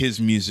check out his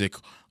music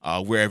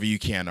wherever you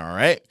can, all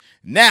right?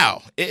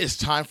 Now, it is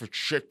time for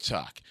Trip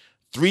Talk.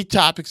 3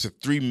 topics of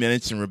 3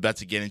 minutes, and we're about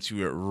to get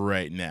into it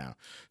right now.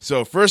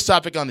 So first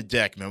topic on the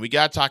deck, man, we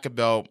got to talk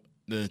about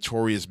the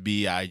notorious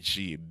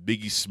B.I.G.,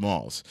 Biggie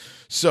Smalls.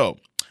 So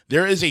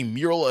there is a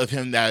mural of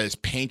him that is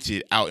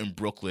painted out in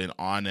Brooklyn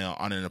on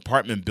an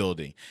apartment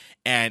building,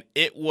 and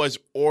it was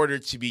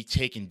ordered to be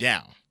taken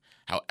down.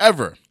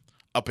 However,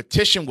 a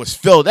petition was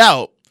filled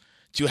out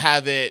to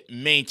have it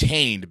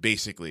maintained,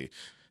 basically.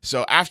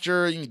 So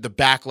after the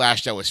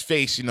backlash that was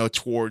faced,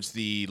 towards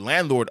the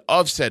landlord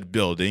of said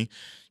building,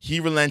 he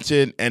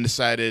relented and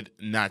decided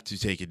not to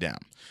take it down.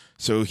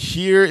 So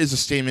here is a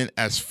statement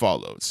as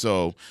follows.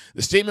 So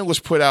the statement was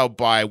put out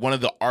by one of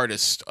the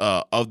artists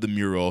of the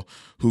mural,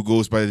 who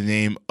goes by the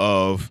name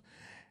of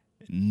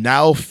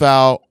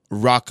Naufal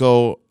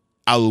Rocco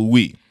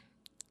Aloui.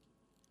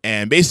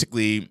 And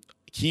basically,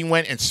 he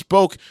went and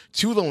spoke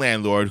to the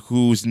landlord,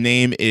 whose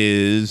name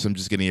is, I'm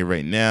just getting it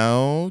right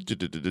now,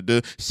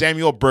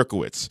 Samuel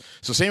Berkowitz.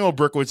 So Samuel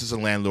Berkowitz is a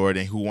landlord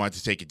and who wanted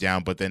to take it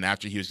down, but then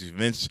after he was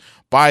convinced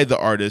by the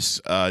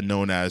artist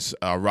known as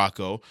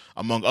Rocco,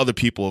 among other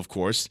people, of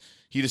course,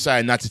 he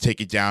decided not to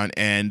take it down.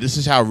 And this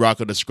is how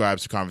Rocco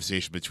describes the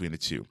conversation between the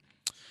two.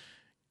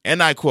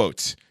 And I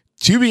quote,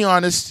 "To be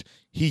honest,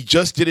 he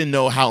just didn't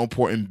know how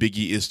important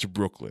Biggie is to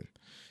Brooklyn.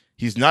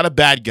 He's not a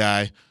bad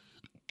guy.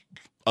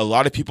 A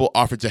lot of people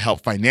offered to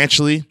help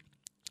financially,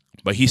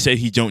 but he said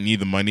he don't need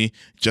the money,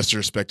 just the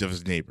respect of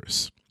his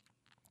neighbors."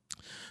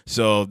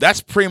 So that's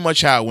pretty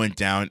much how it went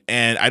down.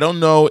 And I don't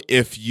know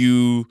if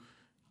you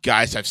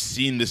guys have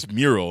seen this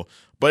mural,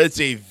 but it's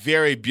a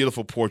very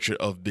beautiful portrait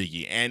of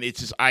Biggie. And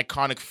it's this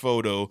iconic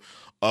photo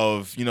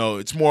of,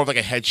 it's more of like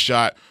a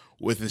headshot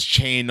with his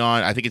chain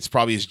on. I think it's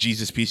probably his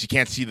Jesus piece. You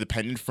can't see the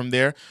pendant from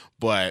there,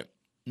 but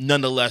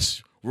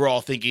nonetheless, we're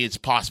all thinking it's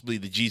possibly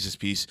the Jesus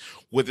piece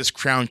with his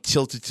crown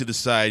tilted to the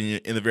side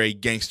in a very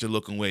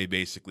gangster-looking way,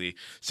 basically,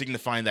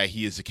 signifying that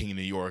he is the king of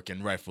New York,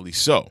 and rightfully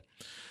so.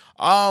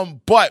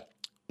 But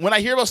when I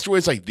hear about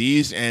stories like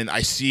these and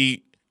I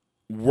see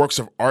works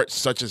of art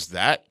such as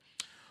that,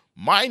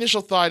 my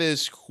initial thought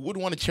is, who would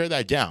want to tear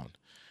that down?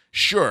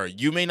 Sure,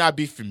 you may not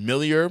be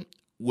familiar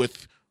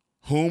with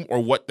whom or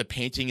what the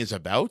painting is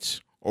about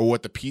or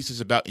what the piece is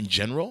about in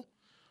general,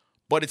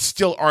 but it's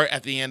still art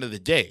at the end of the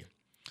day.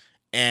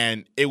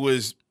 And it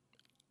was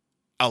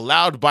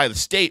allowed by the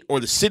state, or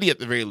the city at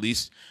the very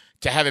least,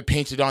 to have it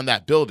painted on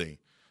that building.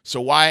 So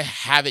why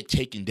have it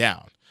taken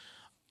down?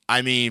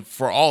 I mean,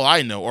 for all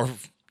I know,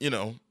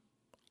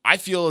 I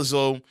feel as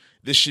though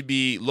this should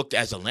be looked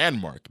as a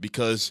landmark,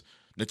 because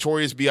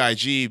Notorious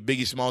B.I.G.,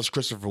 Biggie Smalls,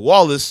 Christopher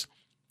Wallace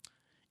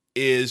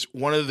is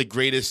one of the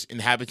greatest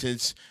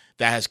inhabitants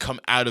that has come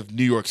out of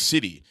New York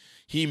City.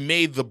 He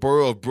made the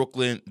borough of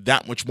Brooklyn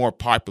that much more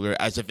popular,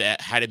 as if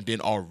it hadn't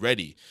been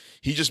already.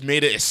 He just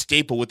made it a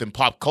staple within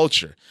pop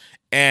culture.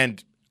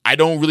 And I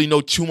don't really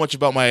know too much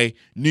about my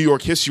New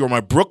York history or my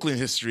Brooklyn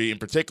history in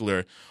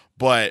particular,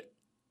 but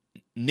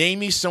name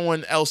me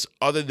someone else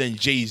other than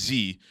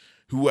Jay-Z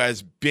who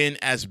has been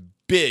as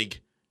big,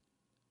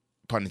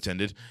 pun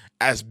intended,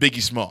 as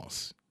Biggie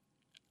Smalls.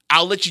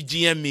 I'll let you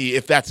DM me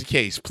if that's the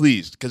case,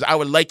 please, because I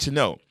would like to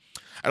know.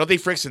 I don't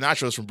think Frank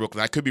Sinatra is from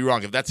Brooklyn. I could be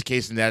wrong. If that's the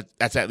case, then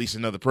that's at least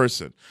another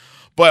person.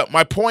 But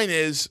my point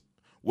is,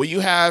 when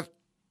you have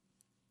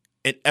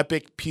an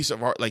epic piece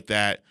of art like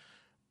that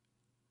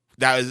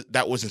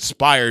was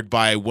inspired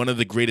by one of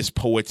the greatest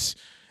poets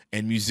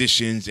and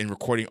musicians and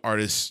recording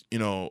artists,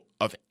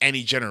 of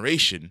any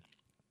generation,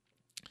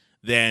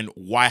 then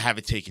why have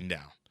it taken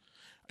down?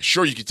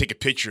 Sure, you can take a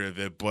picture of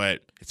it,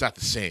 but it's not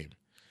the same.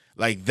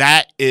 Like,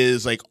 that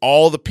is like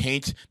all the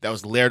paint that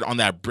was layered on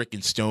that brick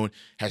and stone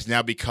has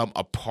now become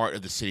a part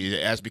of the city.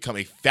 It has become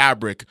a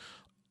fabric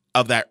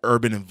of that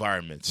urban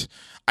environment.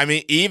 I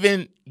mean,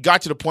 even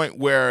got to the point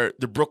where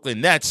the Brooklyn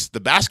Nets,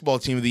 the basketball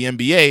team of the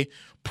NBA,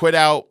 put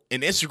out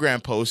an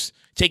Instagram post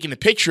taking a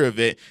picture of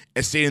it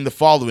and stating the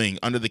following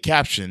under the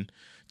caption: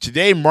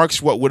 "Today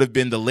marks what would have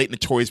been the late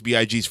Notorious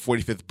B.I.G.'s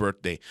 45th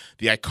birthday.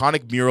 The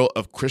iconic mural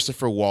of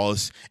Christopher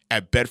Wallace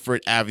at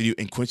Bedford Avenue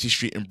and Quincy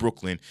Street in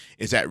Brooklyn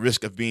is at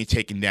risk of being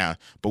taken down,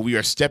 but we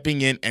are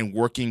stepping in and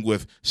working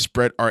with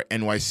Spread Art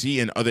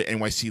NYC and other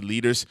NYC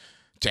leaders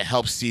to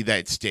help see that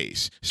it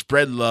stays.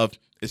 Spread love.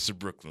 It's the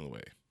Brooklyn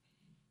way."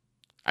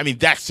 I mean,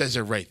 that says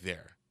it right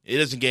there. It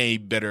doesn't get any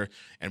better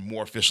and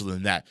more official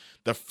than that.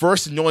 The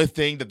first and only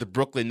thing that the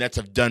Brooklyn Nets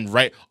have done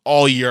right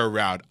all year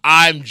round.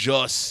 I'm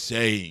just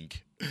saying.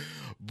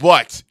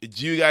 But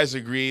do you guys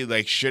agree?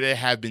 Like, should it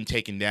have been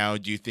taken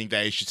down? Do you think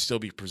that it should still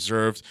be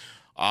preserved?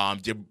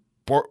 Did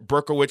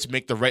Berkowitz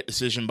make the right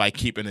decision by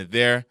keeping it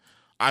there?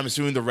 I'm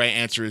assuming the right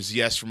answer is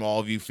yes from all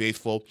of you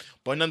faithful.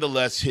 But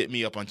nonetheless, hit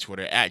me up on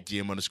Twitter at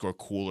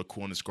DM_cool or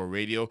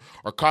cool_radio,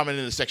 or comment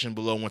in the section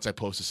below once I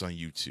post this on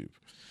YouTube.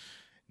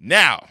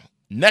 Now,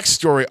 next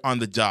story on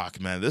the dock,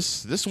 man.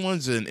 This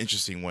one's an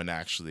interesting one,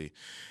 actually.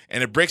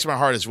 And it breaks my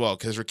heart as well,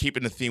 because we're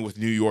keeping the theme with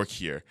New York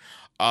here.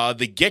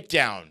 The Get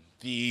Down,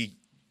 the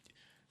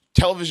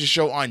television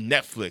show on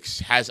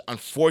Netflix, has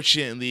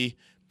unfortunately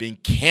been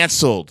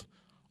canceled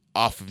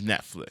off of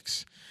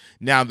Netflix.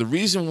 Now, the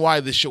reason why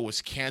this show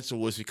was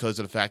canceled was because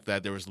of the fact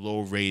that there was low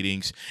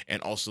ratings,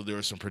 and also there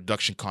was some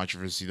production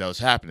controversy that was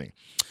happening.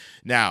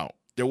 Now,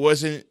 there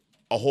wasn't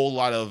a whole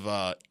lot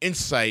of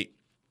insight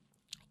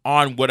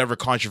on whatever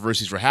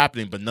controversies were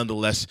happening, but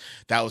nonetheless,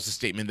 that was the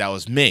statement that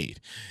was made.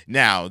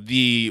 Now,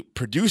 the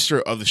producer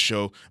of the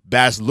show,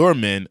 Baz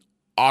Luhrmann,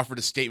 offered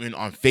a statement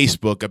on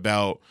Facebook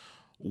about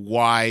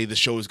why the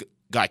show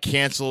got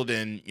canceled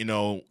and, you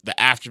know, the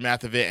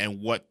aftermath of it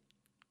and what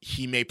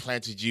he may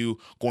plan to do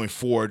going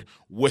forward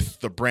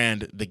with the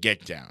brand The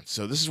Get Down.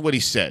 So this is what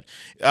he said.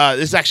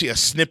 This is actually a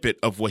snippet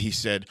of what he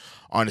said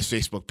on his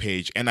Facebook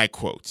page, and I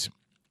quote: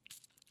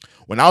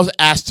 "When I was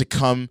asked to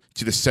come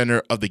to the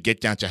center of The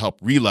Get Down to help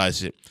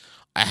realize it,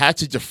 I had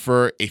to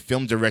defer a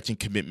film directing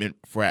commitment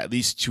for at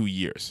least 2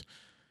 years.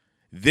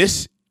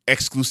 This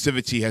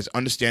exclusivity has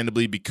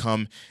understandably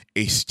become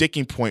a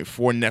sticking point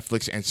for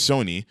Netflix and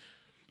Sony,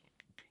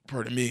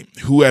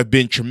 who have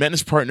been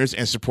tremendous partners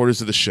and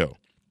supporters of the show.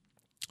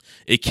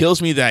 It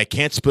kills me that I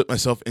can't split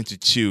myself into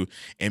two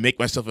and make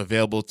myself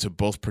available to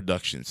both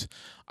productions.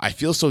 I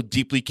feel so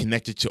deeply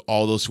connected to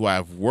all those who I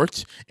have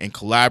worked and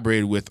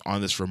collaborated with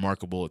on this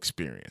remarkable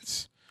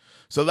experience."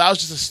 So that was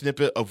just a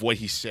snippet of what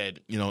he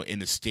said, you know, in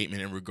the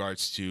statement in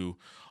regards to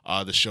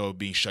the show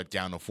being shut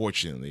down,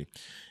 unfortunately.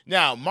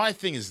 Now, my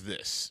thing is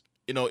this.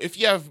 You know, if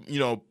you have, you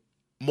know,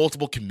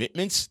 multiple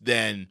commitments,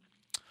 then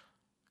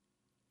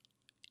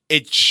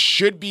it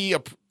should be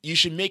you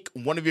should make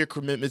one of your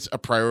commitments a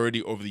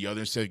priority over the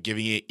other instead of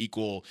giving it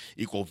equal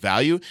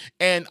value.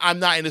 And I'm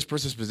not in this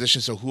person's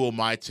position, so who am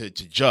I to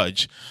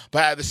judge?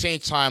 But at the same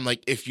time,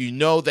 like, if you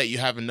know that you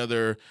have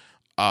another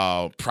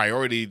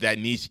priority that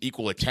needs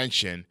equal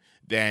attention,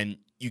 then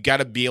you got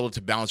to be able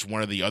to balance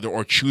one or the other,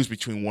 or choose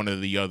between one or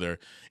the other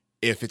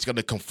if it's going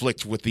to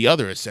conflict with the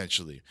other,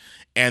 essentially.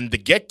 And The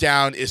Get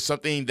Down is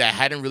something that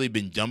hadn't really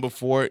been done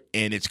before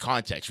in its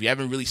context. We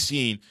haven't really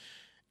seen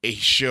a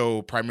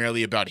show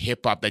primarily about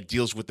hip-hop that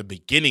deals with the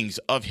beginnings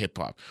of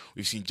hip-hop.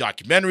 We've seen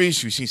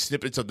documentaries, we've seen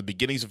snippets of the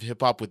beginnings of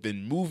hip-hop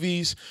within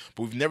movies,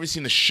 but we've never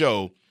seen a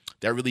show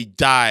that really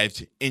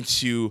dived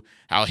into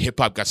how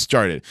hip-hop got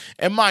started.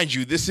 And mind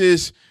you, this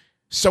is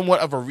somewhat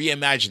of a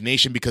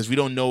reimagination because we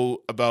don't know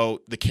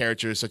about the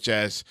characters such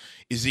as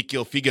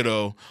Ezekiel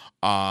Figaro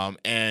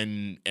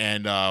and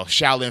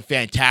Shaolin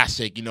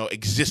Fantastic, you know,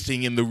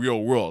 existing in the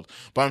real world.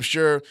 But I'm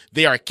sure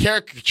they are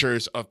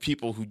caricatures of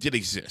people who did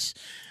exist.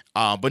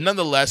 But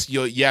nonetheless,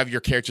 you have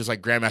your characters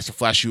like Grandmaster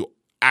Flash who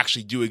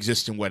actually do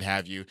exist and what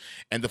have you,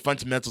 and the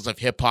fundamentals of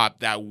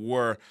hip-hop that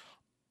were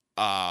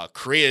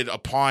created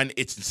upon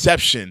its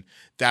inception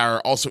that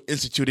are also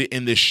instituted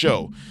in this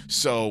show.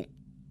 So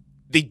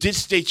they did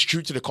stay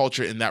true to the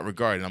culture in that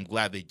regard, and I'm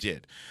glad they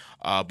did.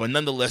 But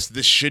nonetheless,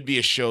 this should be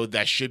a show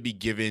that should be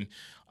given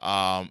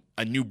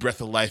a new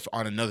breath of life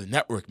on another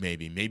network,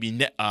 maybe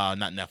not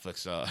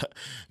Netflix.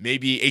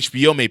 Maybe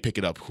HBO may pick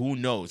it up. Who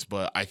knows?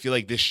 But I feel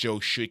like this show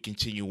should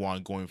continue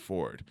on going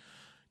forward.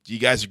 Do you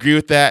guys agree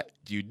with that?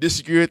 Do you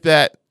disagree with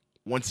that?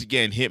 Once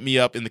again, hit me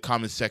up in the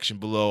comment section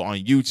below on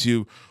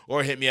YouTube,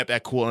 or hit me up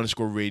at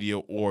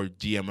cool_radio or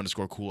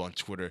DM_cool on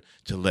Twitter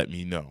to let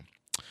me know.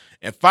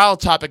 And final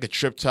topic of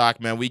Trip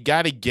Talk, man, we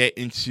got to get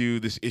into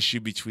this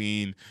issue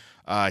between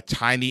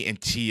Tiny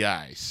and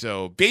T.I.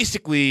 So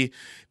basically,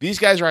 these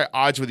guys are at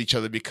odds with each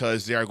other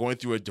because they are going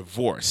through a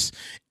divorce.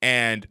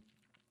 And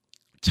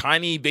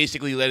Tiny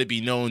basically let it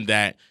be known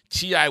that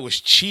T.I.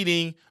 was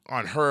cheating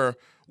on her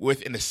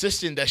with an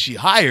assistant that she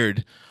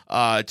hired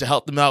to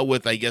help them out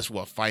with, I guess,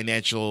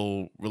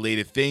 financial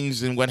related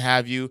things and what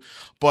have you.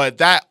 But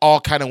that all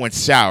kind of went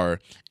sour.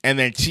 And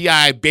then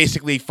T.I.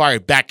 basically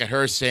fired back at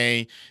her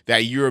saying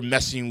that you're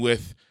messing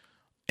with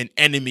an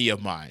enemy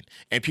of mine.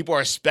 And people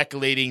are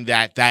speculating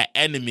that that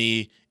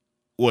enemy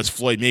was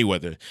Floyd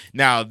Mayweather.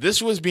 Now, this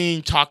was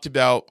being talked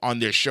about on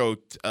their show,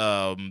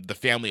 The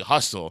Family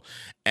Hustle,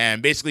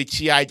 and basically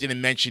T.I. didn't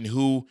mention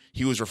who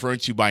he was referring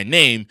to by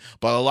name,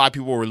 but a lot of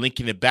people were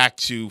linking it back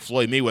to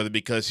Floyd Mayweather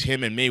because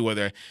him and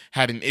Mayweather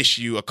had an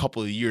issue a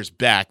couple of years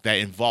back that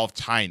involved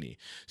Tiny.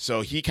 So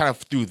he kind of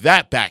threw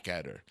that back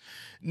at her.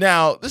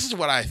 Now, this is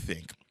what I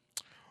think.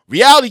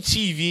 Reality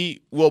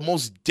TV will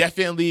most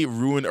definitely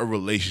ruin a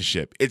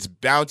relationship. It's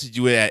bound to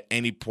do it at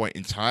any point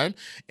in time.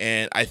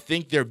 And I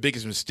think their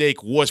biggest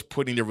mistake was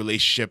putting their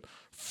relationship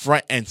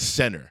front and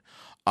center.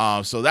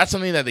 So that's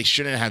something that they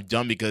shouldn't have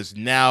done because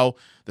now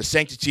the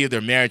sanctity of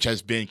their marriage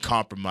has been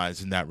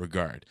compromised in that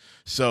regard.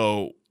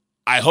 So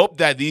I hope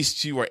that these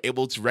two are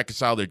able to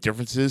reconcile their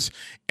differences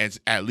and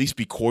at least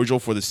be cordial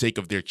for the sake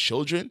of their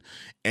children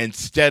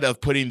instead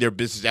of putting their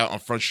business out on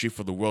Front Street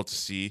for the world to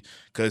see,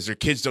 because their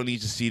kids don't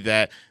need to see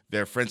that.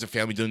 Their friends and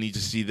family don't need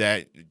to see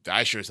that.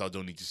 I sure as hell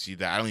don't need to see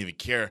that. I don't even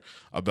care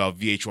about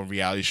VH1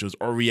 reality shows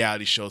or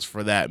reality shows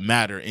for that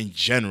matter in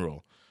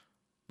general.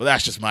 But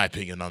that's just my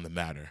opinion on the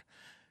matter.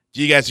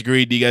 Do you guys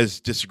agree? Do you guys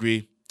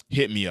disagree?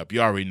 Hit me up.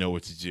 You already know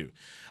what to do.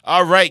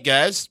 All right,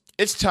 guys.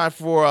 It's time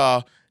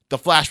for the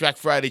Flashback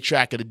Friday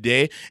track of the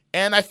day,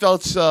 and I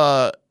felt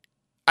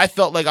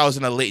like I was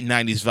in a late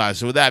 90s vibe.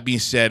 So with that being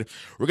said,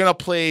 we're going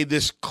to play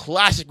this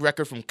classic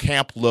record from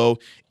Camp Lo.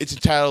 It's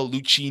entitled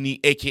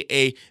Lucchini,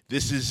 a.k.a.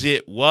 This Is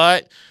It,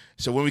 What?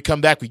 So when we come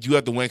back, we do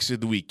have the Wankster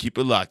of the Week. Keep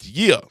it locked.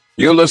 Yeah.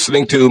 You're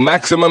listening to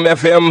Maximum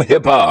FM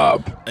Hip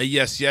Hop.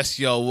 Yes,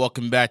 y'all.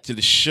 Welcome back to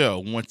the show.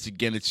 Once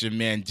again, it's your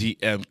man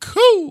DM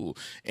Cool,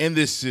 and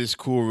this is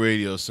Cool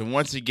Radio. So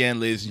once again,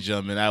 ladies and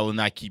gentlemen, I will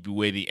not keep you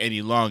waiting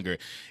any longer.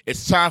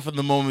 It's time for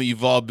the moment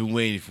you've all been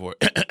waiting for.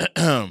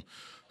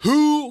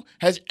 Who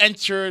has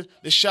entered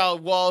the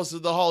shallowed walls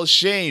of the Hall of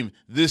Shame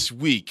this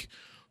week?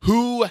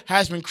 Who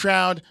has been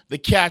crowned the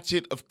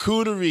captain of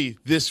coonery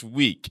this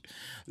week?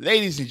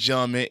 Ladies and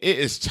gentlemen, it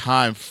is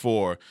time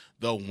for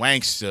the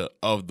Wankster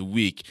of the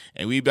Week.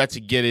 And we about to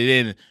get it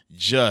in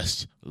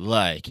just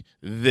like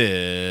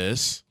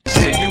this.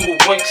 Say you a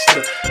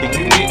wankster, and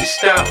you need to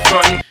stop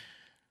fronting.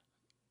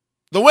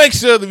 The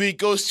Wankster of the Week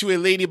goes to a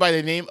lady by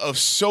the name of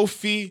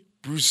Sophie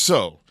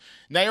Brousseau.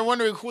 Now you're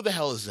wondering, who the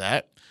hell is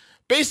that?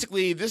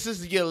 Basically, this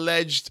is the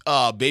alleged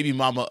baby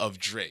mama of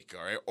Drake,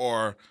 all right,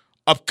 or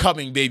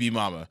upcoming baby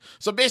mama.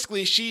 So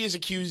basically, she is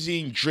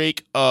accusing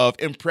Drake of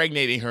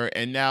impregnating her,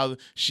 and now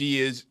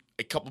she is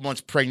a couple months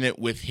pregnant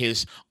with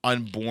his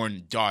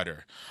unborn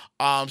daughter.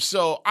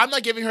 So I'm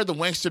not giving her the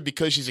Wankster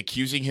because she's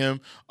accusing him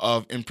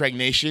of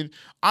impregnation.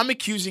 I'm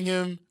giving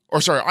her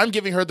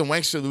the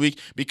Wankster of the Week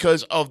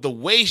because of the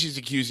way she's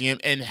accusing him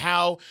and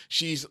how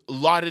she's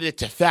lauded it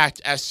to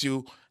fact as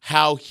to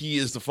how he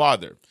is the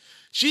father.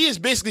 She is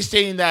basically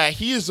stating that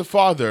he is the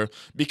father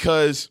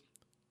because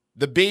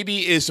the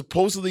baby is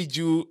supposedly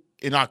due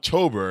in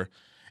October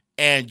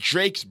and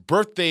Drake's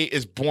birthday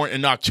is born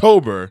in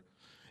October.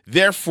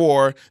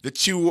 Therefore, the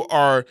two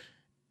are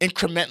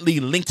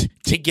incrementally linked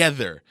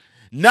together.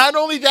 Not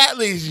only that,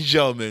 ladies and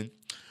gentlemen,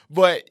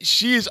 but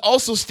she is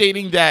also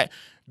stating that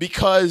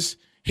because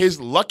his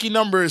lucky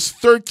number is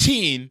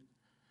 13,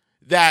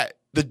 that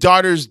the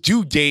daughter's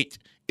due date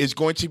is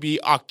going to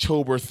be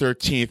October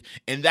 13th.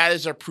 And that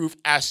is a proof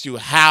as to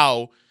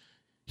how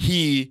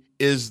he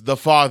is the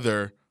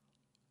father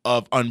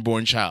of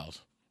unborn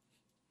child.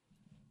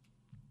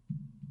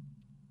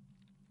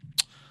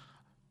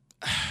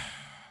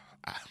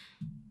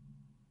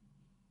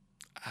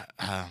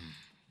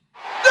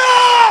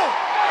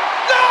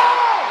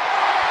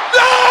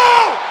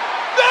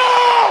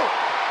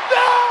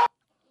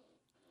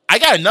 I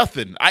got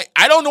nothing. I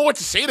don't know what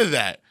to say to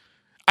that.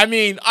 I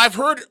mean, I've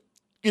heard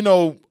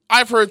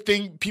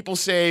people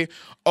say,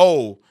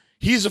 oh,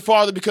 he's a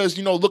father because,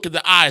 look at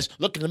the eyes,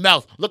 look at the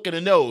mouth, look at the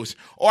nose.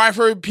 Or I've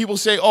heard people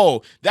say,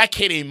 oh, that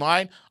kid ain't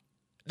mine.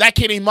 That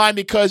kid ain't mine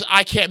because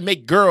I can't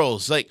make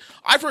girls. Like,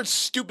 I've heard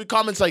stupid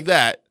comments like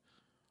that,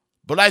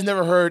 but I've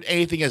never heard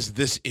anything as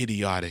this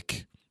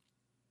idiotic.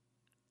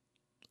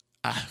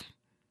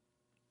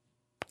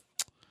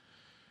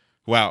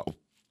 Wow.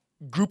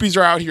 Groupies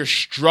are out here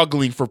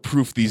struggling for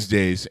proof these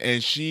days,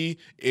 and she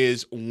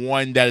is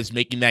one that is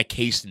making that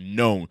case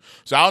known.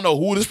 So I don't know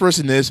who this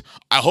person is.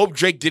 I hope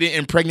Drake didn't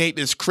impregnate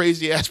this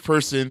crazy-ass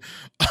person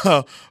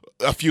a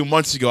few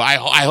months ago. I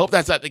hope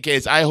that's not the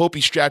case. I hope he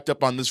strapped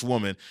up on this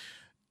woman.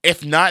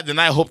 If not, then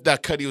I hope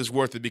that Cuddy was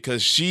worth it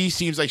because she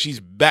seems like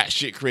she's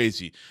batshit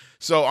crazy.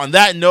 So on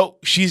that note,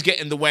 she's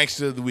getting the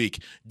Wankster of the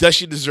Week. Does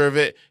she deserve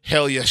it?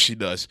 Hell yes, she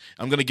does.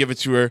 I'm going to give it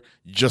to her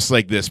just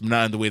like this, but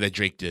not in the way that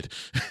Drake did.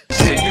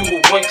 Say you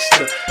a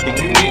wankster, and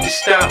you need to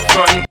stop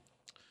fronting.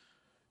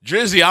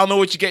 Drizzy, I don't know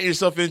what you're getting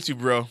yourself into,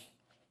 bro.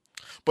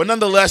 But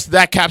nonetheless,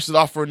 that caps it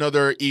off for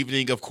another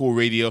evening of Cool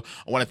Radio.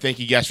 I want to thank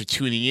you guys for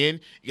tuning in.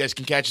 You guys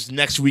can catch us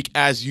next week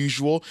as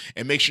usual.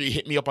 And make sure you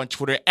hit me up on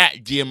Twitter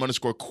at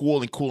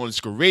DM_cool and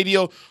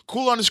cool_radio.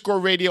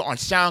 Cool_radio on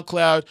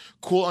SoundCloud.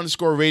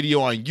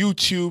 Cool_radio on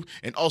YouTube.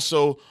 And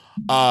also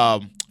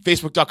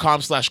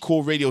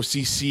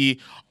Facebook.com/CoolRadioCC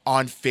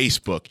on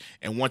Facebook.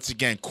 And once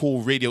again,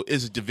 Cool Radio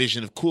is a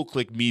division of Cool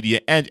Click Media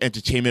and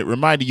Entertainment,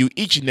 reminding you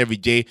each and every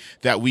day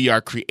that we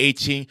are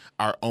creating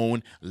our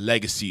own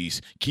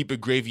legacies. Keep it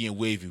gravy and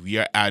wavy. We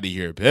are out of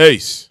here.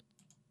 Peace.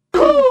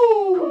 Cool!